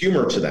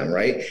 humor to them,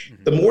 right?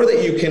 Mm-hmm. The more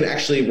that you can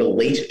actually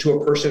relate to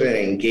a person and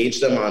engage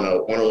them on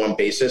a one-on-one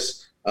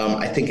basis,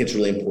 I think it's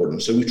really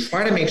important. So we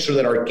try to make sure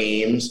that our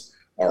games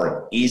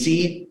are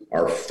easy,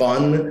 are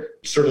fun,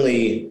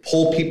 certainly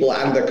pull people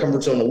out of their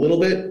comfort zone a little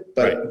bit,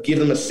 but give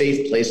them a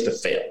safe place to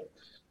fail,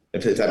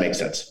 if that makes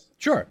sense.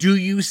 Sure. Do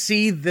you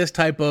see this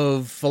type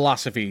of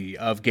philosophy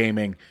of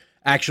gaming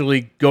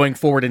actually going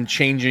forward and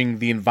changing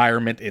the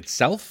environment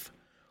itself,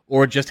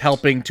 or just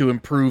helping to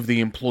improve the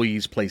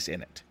employee's place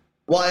in it?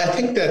 Well, I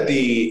think that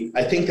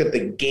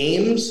the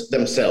games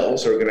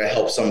themselves are going to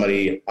help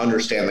somebody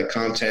understand the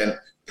content,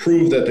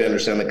 prove that they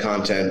understand the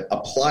content,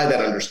 apply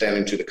that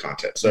understanding to the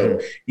content.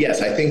 So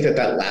yes, I think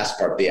that last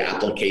part, the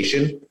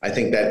application, I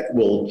think that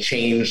will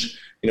change,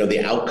 the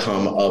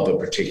outcome of a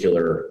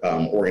particular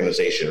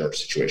organization or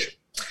situation.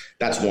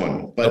 That's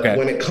one. But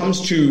when it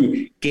comes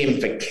to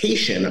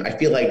gamification, I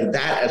feel like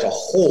that as a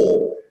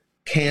whole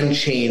can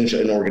change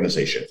an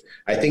organization.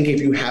 I think if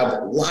you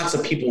have lots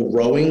of people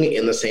rowing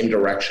in the same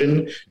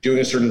direction,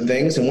 doing certain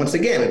things, and once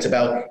again, it's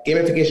about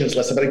gamification. It's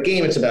less about a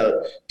game. It's about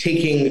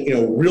taking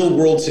real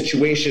world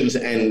situations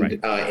and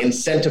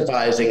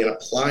incentivizing and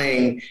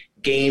applying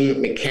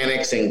game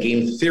mechanics and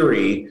game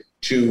theory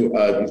to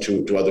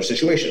other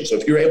situations. So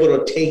if you're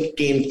able to take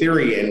game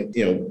theory and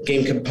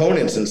game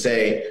components and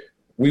say,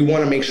 we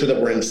want to make sure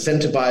that we're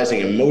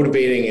incentivizing and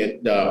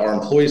motivating our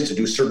employees to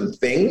do certain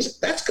things,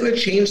 that's going to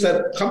change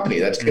that company.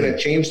 That's going to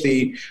change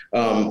the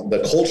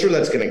culture.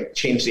 That's going to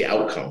change the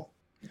outcome.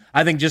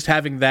 I think just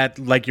having that,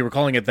 like you were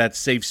calling it, that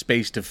safe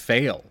space to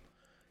fail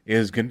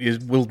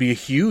will be a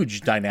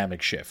huge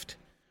dynamic shift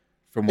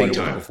from what it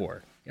was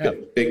before. Yeah.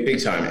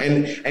 Big time.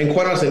 And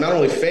quite honestly, not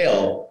only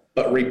fail,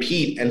 but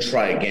repeat and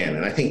try again.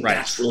 And I think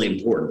that's really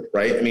important,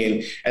 right? I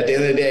mean, at the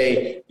end of the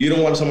day, you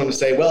don't want someone to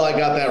say, well, I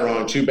got that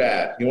wrong, too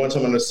bad. You want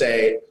someone to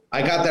say,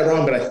 I got that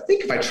wrong, but I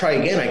think if I try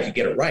again, I could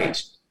get it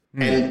right.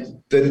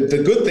 And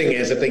the good thing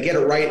is if they get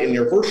it right in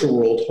your virtual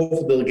world,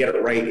 hopefully they'll get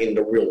it right in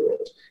the real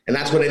world. And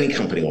that's what any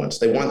company wants.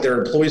 They want their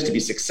employees to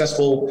be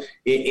successful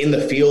in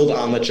the field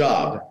on the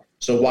job.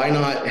 So why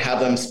not have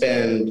them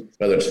spend,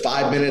 whether it's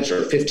 5 minutes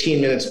or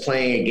 15 minutes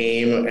playing a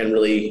game and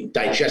really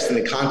digesting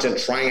the content,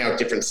 trying out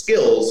different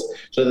skills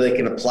so that they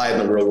can apply it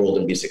in the real world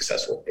and be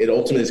successful. It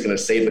ultimately is going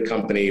to save the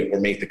company or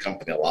make the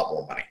company a lot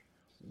more money.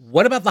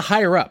 What about the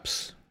higher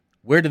ups?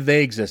 Where do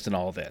they exist in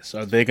all of this?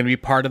 Are they going to be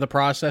part of the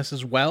process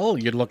as well?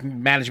 You're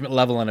looking management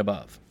level and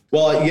above.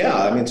 Well, yeah.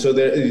 I mean, so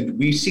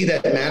we see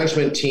that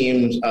management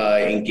teams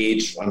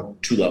engage on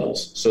two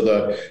levels. So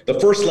the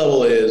first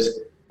level is,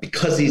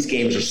 because these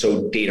games are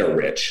so data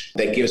rich,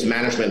 that gives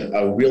management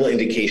a real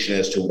indication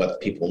as to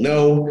what people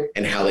know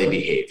and how they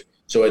behave.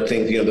 So I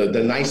think,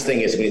 the nice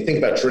thing is when you think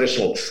about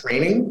traditional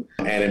training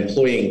and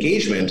employee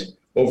engagement,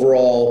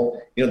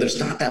 overall, there's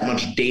not that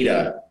much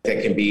data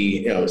that can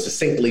be,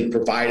 succinctly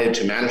provided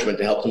to management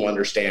to help them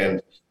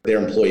understand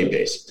their employee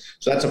base.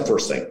 So that's the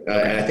first thing.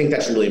 And I think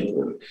that's really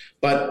important.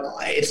 But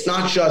it's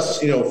not just,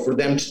 for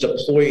them to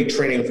deploy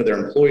training for their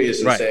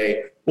employees and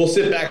say, we'll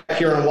sit back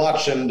here and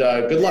watch and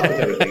good luck with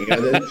everything.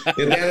 At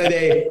the end of the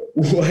day,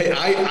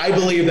 I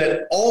believe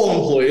that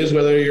all employees,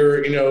 whether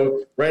you're,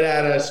 right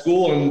out of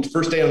school and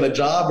first day on the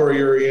job or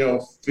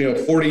you're,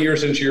 40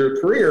 years into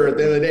your career, at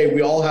the end of the day,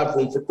 we all have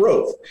room for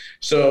growth.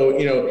 So,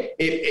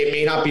 it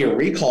may not be a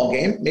recall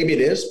game. Maybe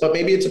it is, but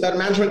maybe it's about a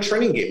management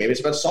training game. Maybe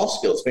it's about soft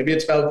skills. Maybe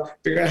it's about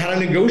figuring out how to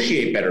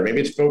negotiate better.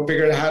 Maybe it's about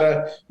figuring out how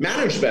to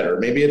manage better.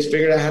 Maybe it's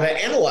figuring out how to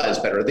analyze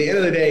better. At the end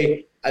of the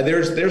day,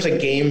 there's a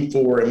game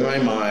for, in my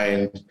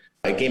mind,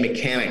 a game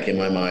mechanic in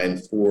my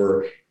mind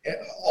for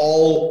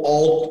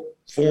all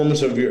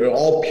forms of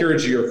all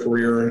periods of your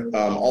career,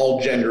 all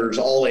genders,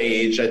 all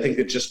age. I think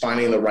it's just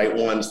finding the right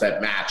ones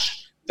that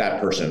match that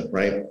person,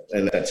 right,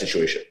 and that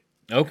situation.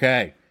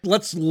 Okay.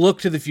 Let's look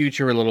to the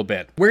future a little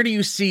bit. Where do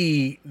you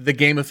see the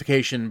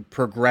gamification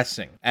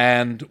progressing,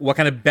 and what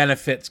kind of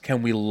benefits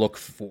can we look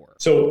for?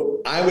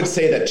 So I would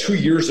say that 2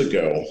 years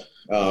ago,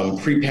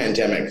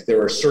 pre-pandemic, there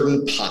were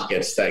certain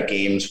pockets that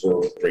games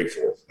were great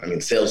for. I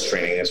mean, sales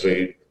training is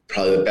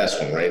probably the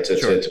best one, right? It's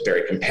a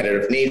very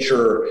competitive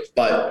nature.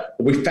 But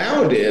what we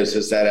found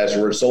is that as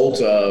a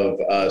result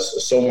of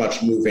so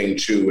much moving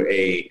to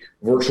a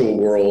virtual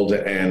world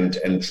and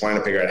trying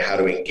to figure out how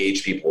to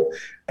engage people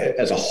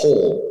as a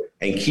whole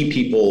and keep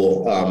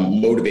people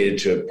motivated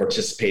to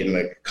participate in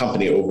the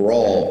company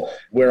overall,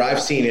 where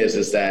I've seen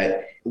is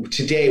that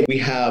today we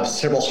have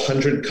several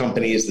hundred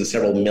companies and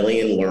several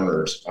million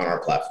learners on our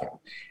platform.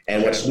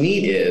 And what's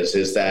neat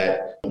is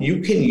that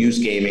you can use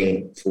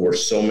gaming for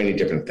so many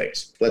different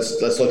things.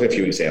 Let's look at a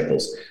few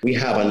examples. We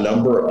have a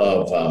number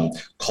of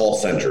call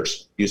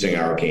centers using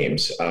our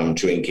games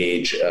to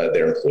engage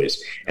their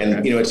employees.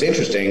 And, it's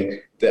interesting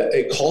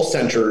that call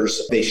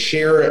centers, they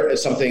share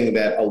something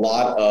that a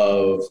lot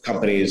of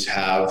companies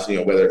have,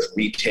 whether it's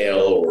retail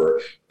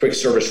or quick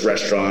service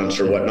restaurants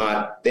or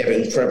whatnot, they have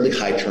incredibly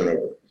high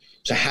turnover.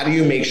 So how do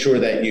you make sure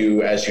that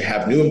as you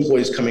have new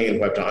employees coming in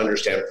who have to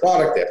understand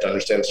product, they have to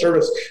understand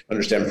service,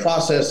 understand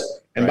process.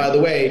 And by the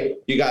way,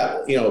 you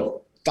got,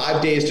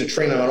 5 days to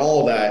train them on all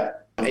of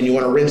that, and you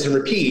want to rinse and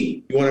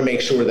repeat, you want to make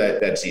sure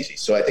that that's easy.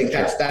 So I think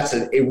that's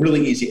a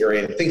really easy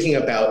area. And thinking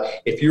about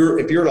if you're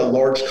at a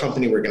large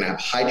company, we're going to have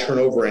high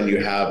turnover and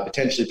you have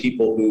potentially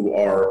people who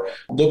are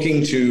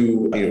looking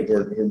to,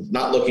 we're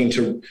not looking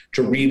to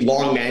read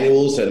long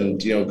manuals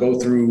and, go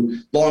through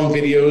long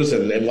videos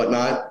and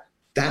whatnot.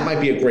 That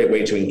might be a great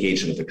way to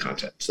engage them with the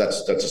content. So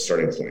that's a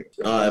starting point.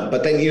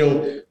 But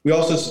then, we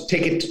also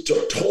take it to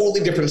a totally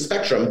different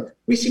spectrum.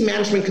 We see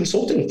management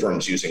consulting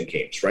firms using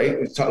games,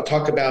 right? We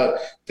talk about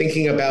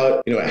thinking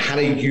about, how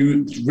do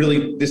you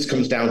really, this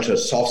comes down to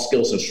soft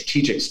skills and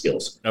strategic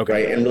skills,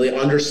 right? And really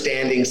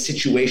understanding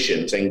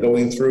situations and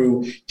going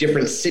through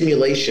different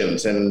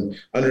simulations and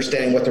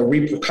understanding what the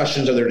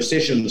repercussions of their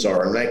decisions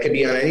are. And that could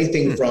be on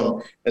anything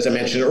from, as I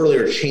mentioned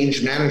earlier,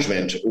 change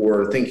management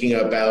or thinking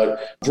about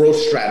growth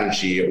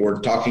strategy or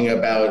talking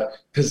about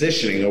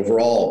positioning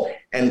overall.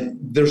 And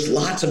there's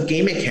lots of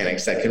game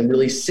mechanics that can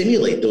really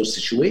simulate those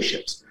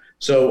situations.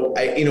 So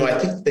I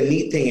think the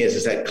neat thing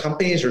is that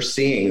companies are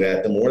seeing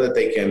that the more that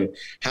they can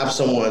have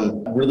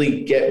someone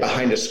really get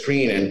behind a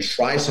screen and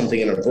try something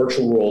in a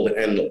virtual world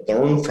and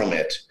learn from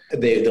it,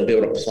 they'll be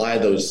able to apply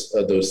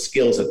those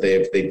skills that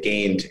they've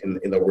gained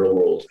in the real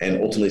world, and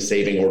ultimately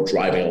saving or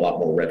driving a lot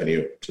more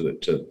revenue to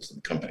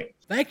the company.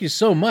 Thank you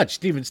so much,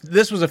 Steven.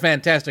 This was a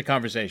fantastic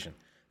conversation.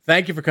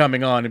 Thank you for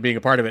coming on and being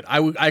a part of it.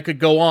 I could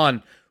go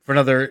on for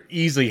another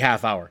easily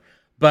half hour,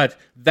 but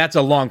that's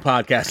a long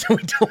podcast.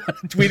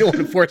 We don't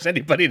want to force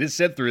anybody to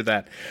sit through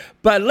that.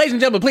 But ladies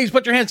and gentlemen, please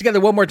put your hands together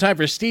one more time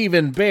for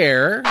Steven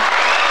Baer.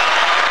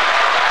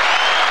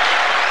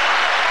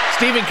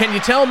 Steven, can you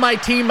tell my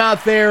team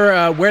out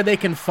there where they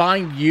can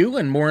find you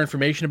and more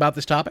information about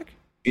this topic?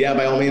 Yeah,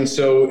 by all means.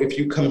 So if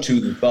you come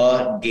to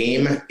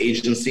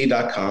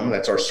thegameagency.com,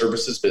 that's our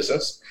services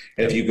business.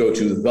 And if you go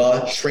to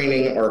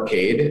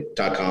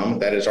thetrainingarcade.com,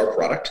 that is our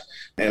product.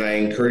 And I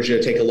encourage you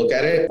to take a look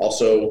at it.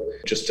 Also,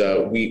 just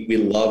we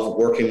love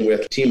working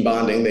with Team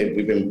Bonding.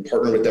 We've been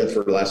partnered with them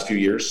for the last few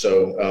years.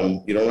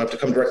 So you don't have to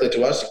come directly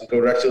to us. You can go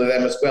directly to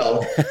them as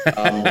well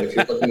if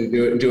you're looking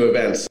to do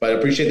events. But I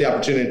appreciate the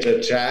opportunity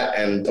to chat,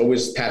 and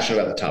always passionate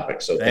about the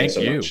topic. So thanks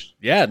so much.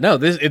 Yeah, no,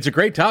 it's a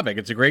great topic.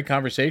 It's a great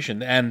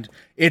conversation. And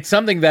it's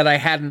something that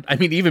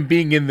even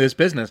being in this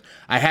business,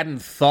 I hadn't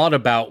thought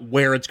about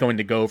where it's going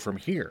to go from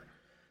here.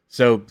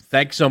 So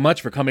thanks so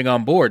much for coming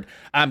on board.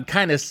 I'm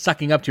kind of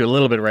sucking up to you a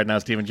little bit right now,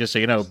 Steven, just so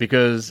you know,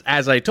 because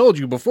as I told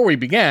you before we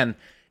began,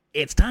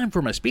 it's time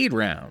for my speed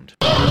round.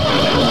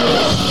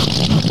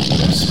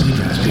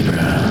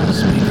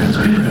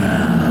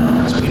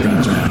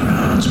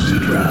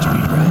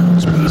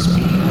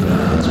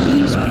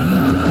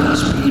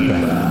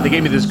 They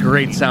gave me this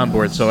great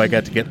soundboard, so I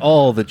got to get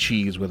all the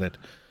cheese with it.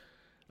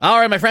 All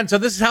right, my friend, so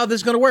this is how this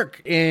is going to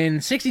work.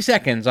 In 60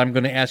 seconds, I'm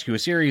going to ask you a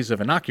series of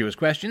innocuous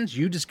questions.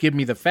 You just give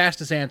me the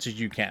fastest answers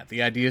you can.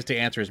 The idea is to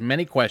answer as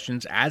many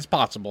questions as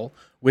possible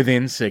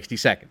within 60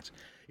 seconds.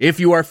 If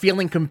you are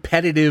feeling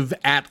competitive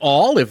at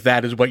all, if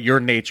that is what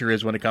your nature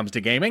is when it comes to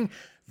gaming,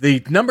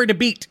 the number to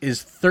beat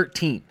is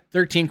 13.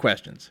 13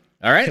 questions.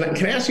 All right?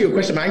 Can I ask you a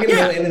question? Am I going to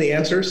know any of the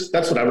answers?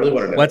 That's what I really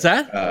want to know. What's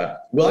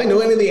that? Will I know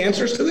any of the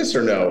answers to this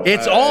or no?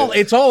 It's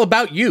all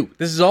about you.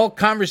 This is all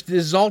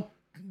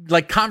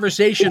like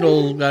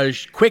conversational,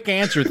 quick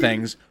answer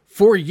things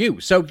for you.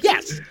 So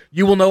yes,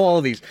 you will know all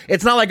of these.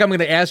 It's not like I'm going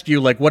to ask you,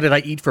 like, what did I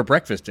eat for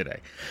breakfast today?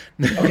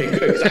 Okay,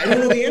 good. I don't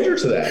know the answer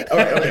to that. All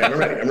right, okay, I'm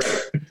ready.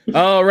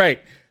 All right.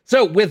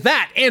 So with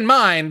that in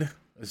mind,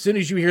 as soon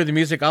as you hear the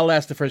music, I'll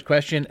ask the first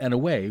question, and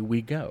away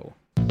we go.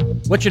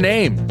 What's your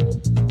name?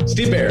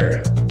 Steve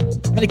Baer.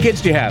 How many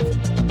kids do you have?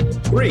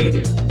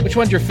 3. Which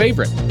one's your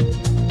favorite?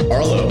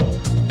 Arlo.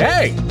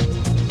 Hey,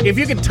 if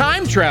you could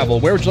time travel,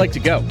 where would you like to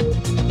go?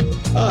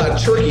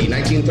 Turkey,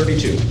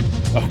 1932.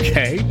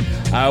 Okay.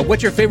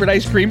 What's your favorite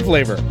ice cream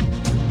flavor?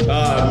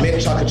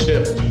 Mint chocolate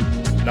chip.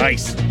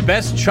 Nice.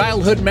 Best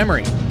childhood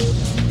memory?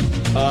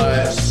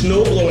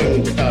 Snow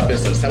blowing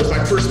business. That was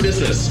my first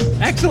business.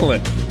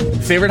 Excellent.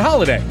 Favorite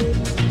holiday?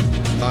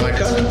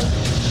 Hanukkah.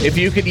 If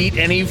you could eat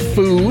any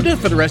food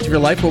for the rest of your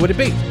life, what would it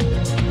be?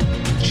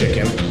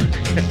 Chicken.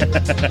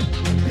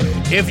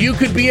 If you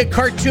could be a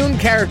cartoon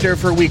character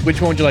for a week,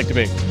 which one would you like to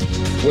be?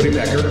 Woody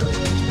Pecker.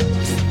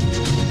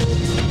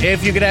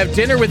 If you could have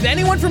dinner with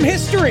anyone from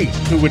history,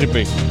 who would it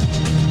be?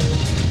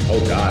 Oh,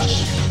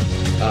 gosh.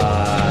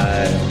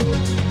 I'm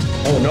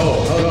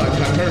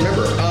trying to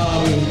remember.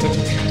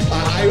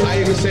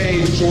 I would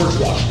say George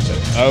Washington.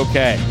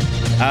 Okay.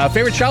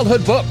 Favorite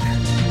childhood book?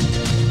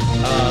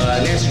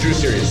 Nancy Drew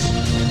series.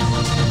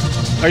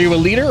 Are you a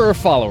leader or a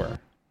follower?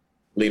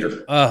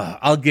 Leader.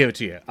 I'll give it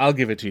to you.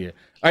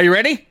 Are you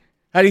ready?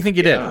 How do you think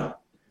you did? I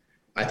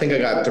think I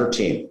got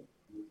 13.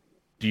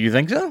 Do you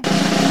think so? I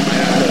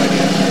have no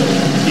idea.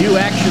 You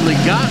actually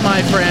got,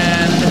 my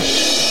friend,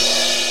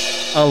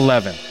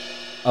 11.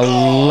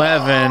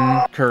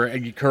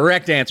 11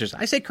 correct answers.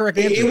 I say correct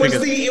answers. It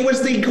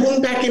was the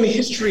going back in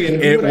history.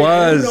 And it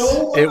was.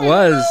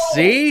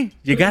 See?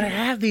 You got to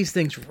have these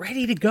things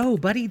ready to go,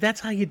 buddy. That's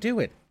how you do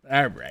it.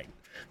 All right.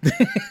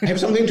 I have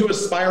something to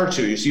aspire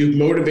to. So you've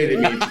motivated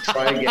me to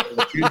try again in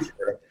the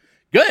future.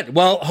 Good.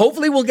 Well,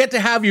 hopefully we'll get to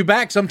have you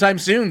back sometime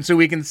soon so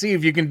we can see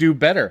if you can do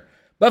better.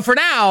 But for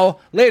now,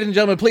 ladies and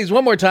gentlemen, please,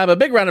 one more time, a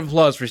big round of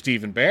applause for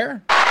Steven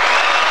Baer.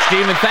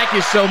 Steven, thank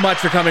you so much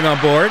for coming on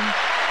board.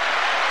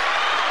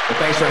 Well,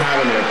 thanks for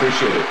having me. I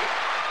appreciate it.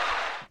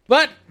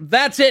 But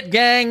that's it,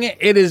 gang.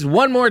 It is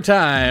one more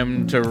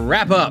time to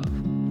wrap up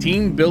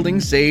Team Building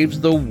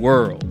Saves the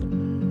World.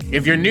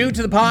 If you're new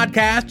to the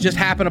podcast, just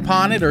happen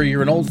upon it, or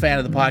you're an old fan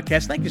of the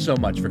podcast, thank you so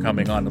much for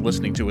coming on and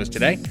listening to us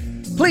today.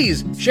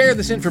 Please share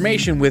this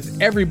information with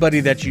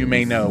everybody that you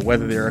may know,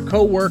 whether they're a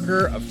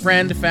coworker, a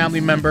friend, a family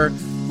member.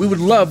 We would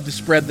love to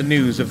spread the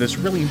news of this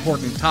really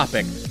important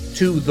topic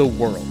to the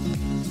world.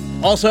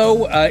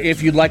 Also,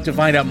 if you'd like to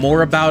find out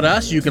more about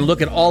us, you can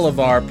look at all of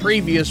our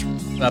previous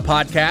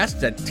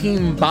podcasts at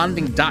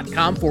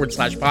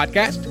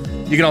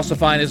teambonding.com/podcast. You can also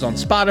find us on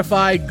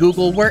Spotify,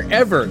 Google,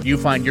 wherever you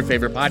find your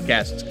favorite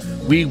podcasts.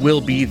 We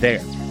will be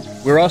there.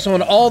 We're also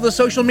on all the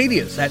social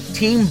medias at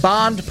Team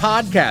Bond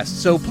Podcast.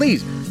 So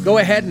please go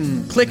ahead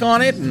and click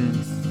on it and,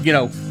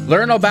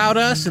 learn about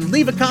us and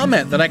leave a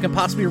comment that I can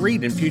possibly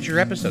read in future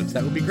episodes.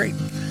 That would be great.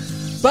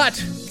 But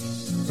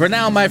for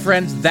now, my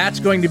friends, that's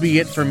going to be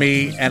it for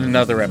me and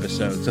another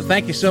episode. So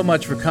thank you so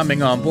much for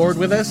coming on board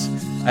with us.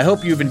 I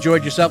hope you've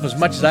enjoyed yourself as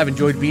much as I've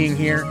enjoyed being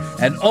here.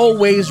 And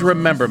always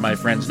remember, my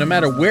friends, no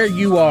matter where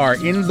you are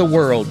in the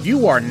world,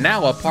 you are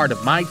now a part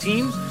of my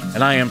team,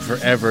 and I am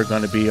forever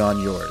going to be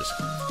on yours.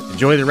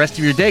 Enjoy the rest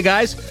of your day,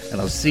 guys,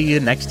 and I'll see you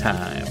next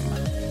time.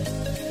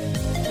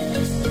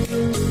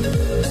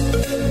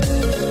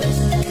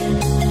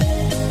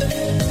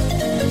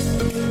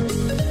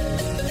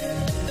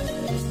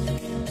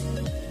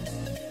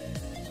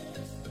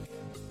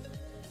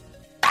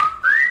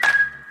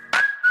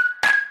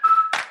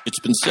 It's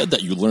been said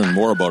that you learn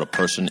more about a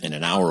person in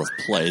an hour of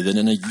play than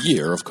in a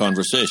year of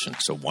conversation.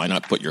 So why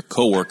not put your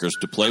coworkers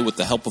to play with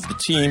the help of the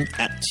team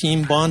at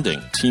Team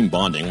Bonding? Team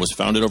Bonding was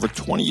founded over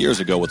 20 years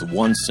ago with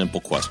one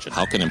simple question.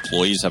 How can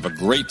employees have a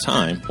great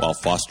time while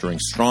fostering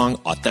strong,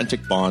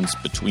 authentic bonds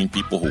between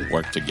people who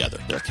work together?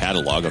 Their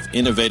catalog of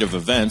innovative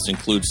events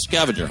includes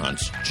scavenger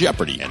hunts,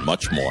 Jeopardy, and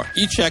much more.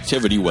 Each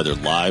activity, whether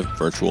live,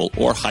 virtual,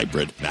 or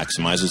hybrid,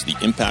 maximizes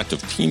the impact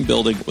of team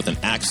building with an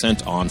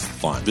accent on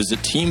fun. Visit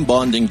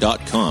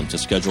teambonding.com to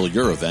schedule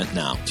your event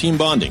now. Team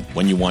Bonding,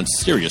 when you want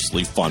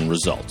seriously fun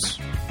results.